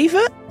mijn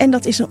leven. En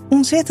dat is een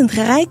ontzettend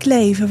rijk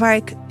leven, waar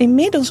ik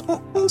inmiddels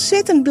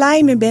ontzettend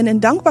blij mee ben en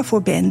dankbaar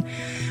voor ben.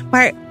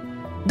 Maar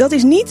dat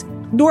is niet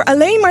door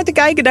alleen maar te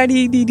kijken naar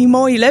die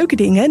mooie, leuke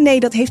dingen. Nee,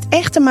 dat heeft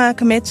echt te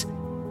maken met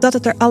dat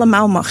het er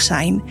allemaal mag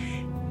zijn.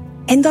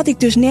 En dat ik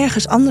dus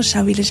nergens anders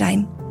zou willen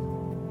zijn.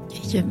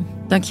 Jeetje,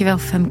 dankjewel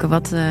Femke,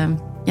 wat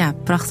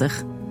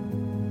prachtig.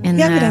 En,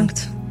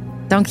 bedankt.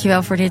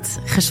 Dankjewel voor dit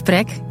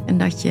gesprek en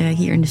dat je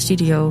hier in de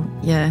studio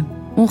je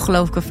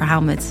ongelooflijke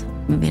verhaal met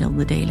me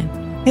wilde delen.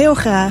 Heel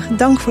graag,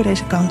 dank voor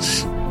deze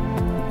kans.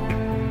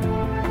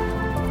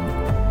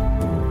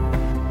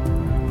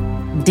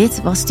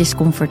 Dit was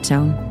Discomfort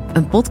Zone,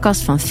 een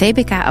podcast van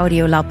VBK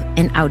Audiolab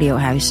en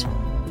Audiohuis.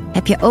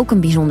 Heb je ook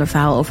een bijzonder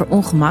verhaal over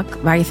ongemak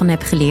waar je van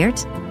hebt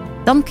geleerd?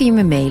 Dan kun je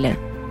me mailen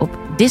op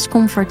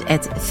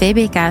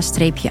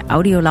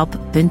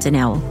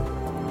discomfort@vbk-audiolab.nl.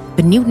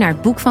 Benieuwd naar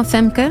het boek van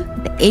Femke,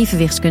 de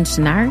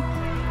evenwichtskunstenaar?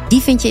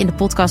 Die vind je in de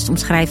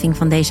podcastomschrijving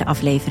van deze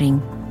aflevering.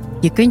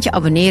 Je kunt je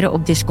abonneren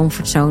op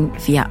Discomfort Zone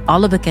via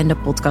alle bekende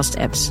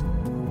podcast-apps.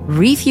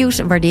 Reviews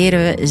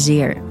waarderen we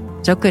zeer.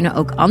 Zo kunnen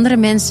ook andere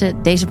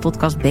mensen deze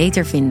podcast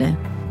beter vinden.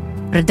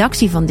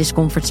 Redactie van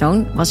Discomfort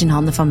Zone was in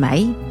handen van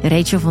mij,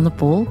 Rachel van der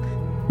Pol,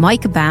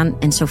 Maaike Baan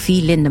en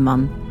Sophie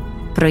Lindeman.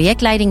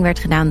 Projectleiding werd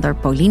gedaan door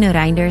Pauline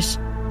Reinders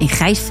en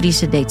Gijs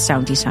Vriese deed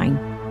sounddesign.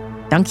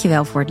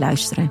 Dankjewel voor het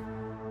luisteren.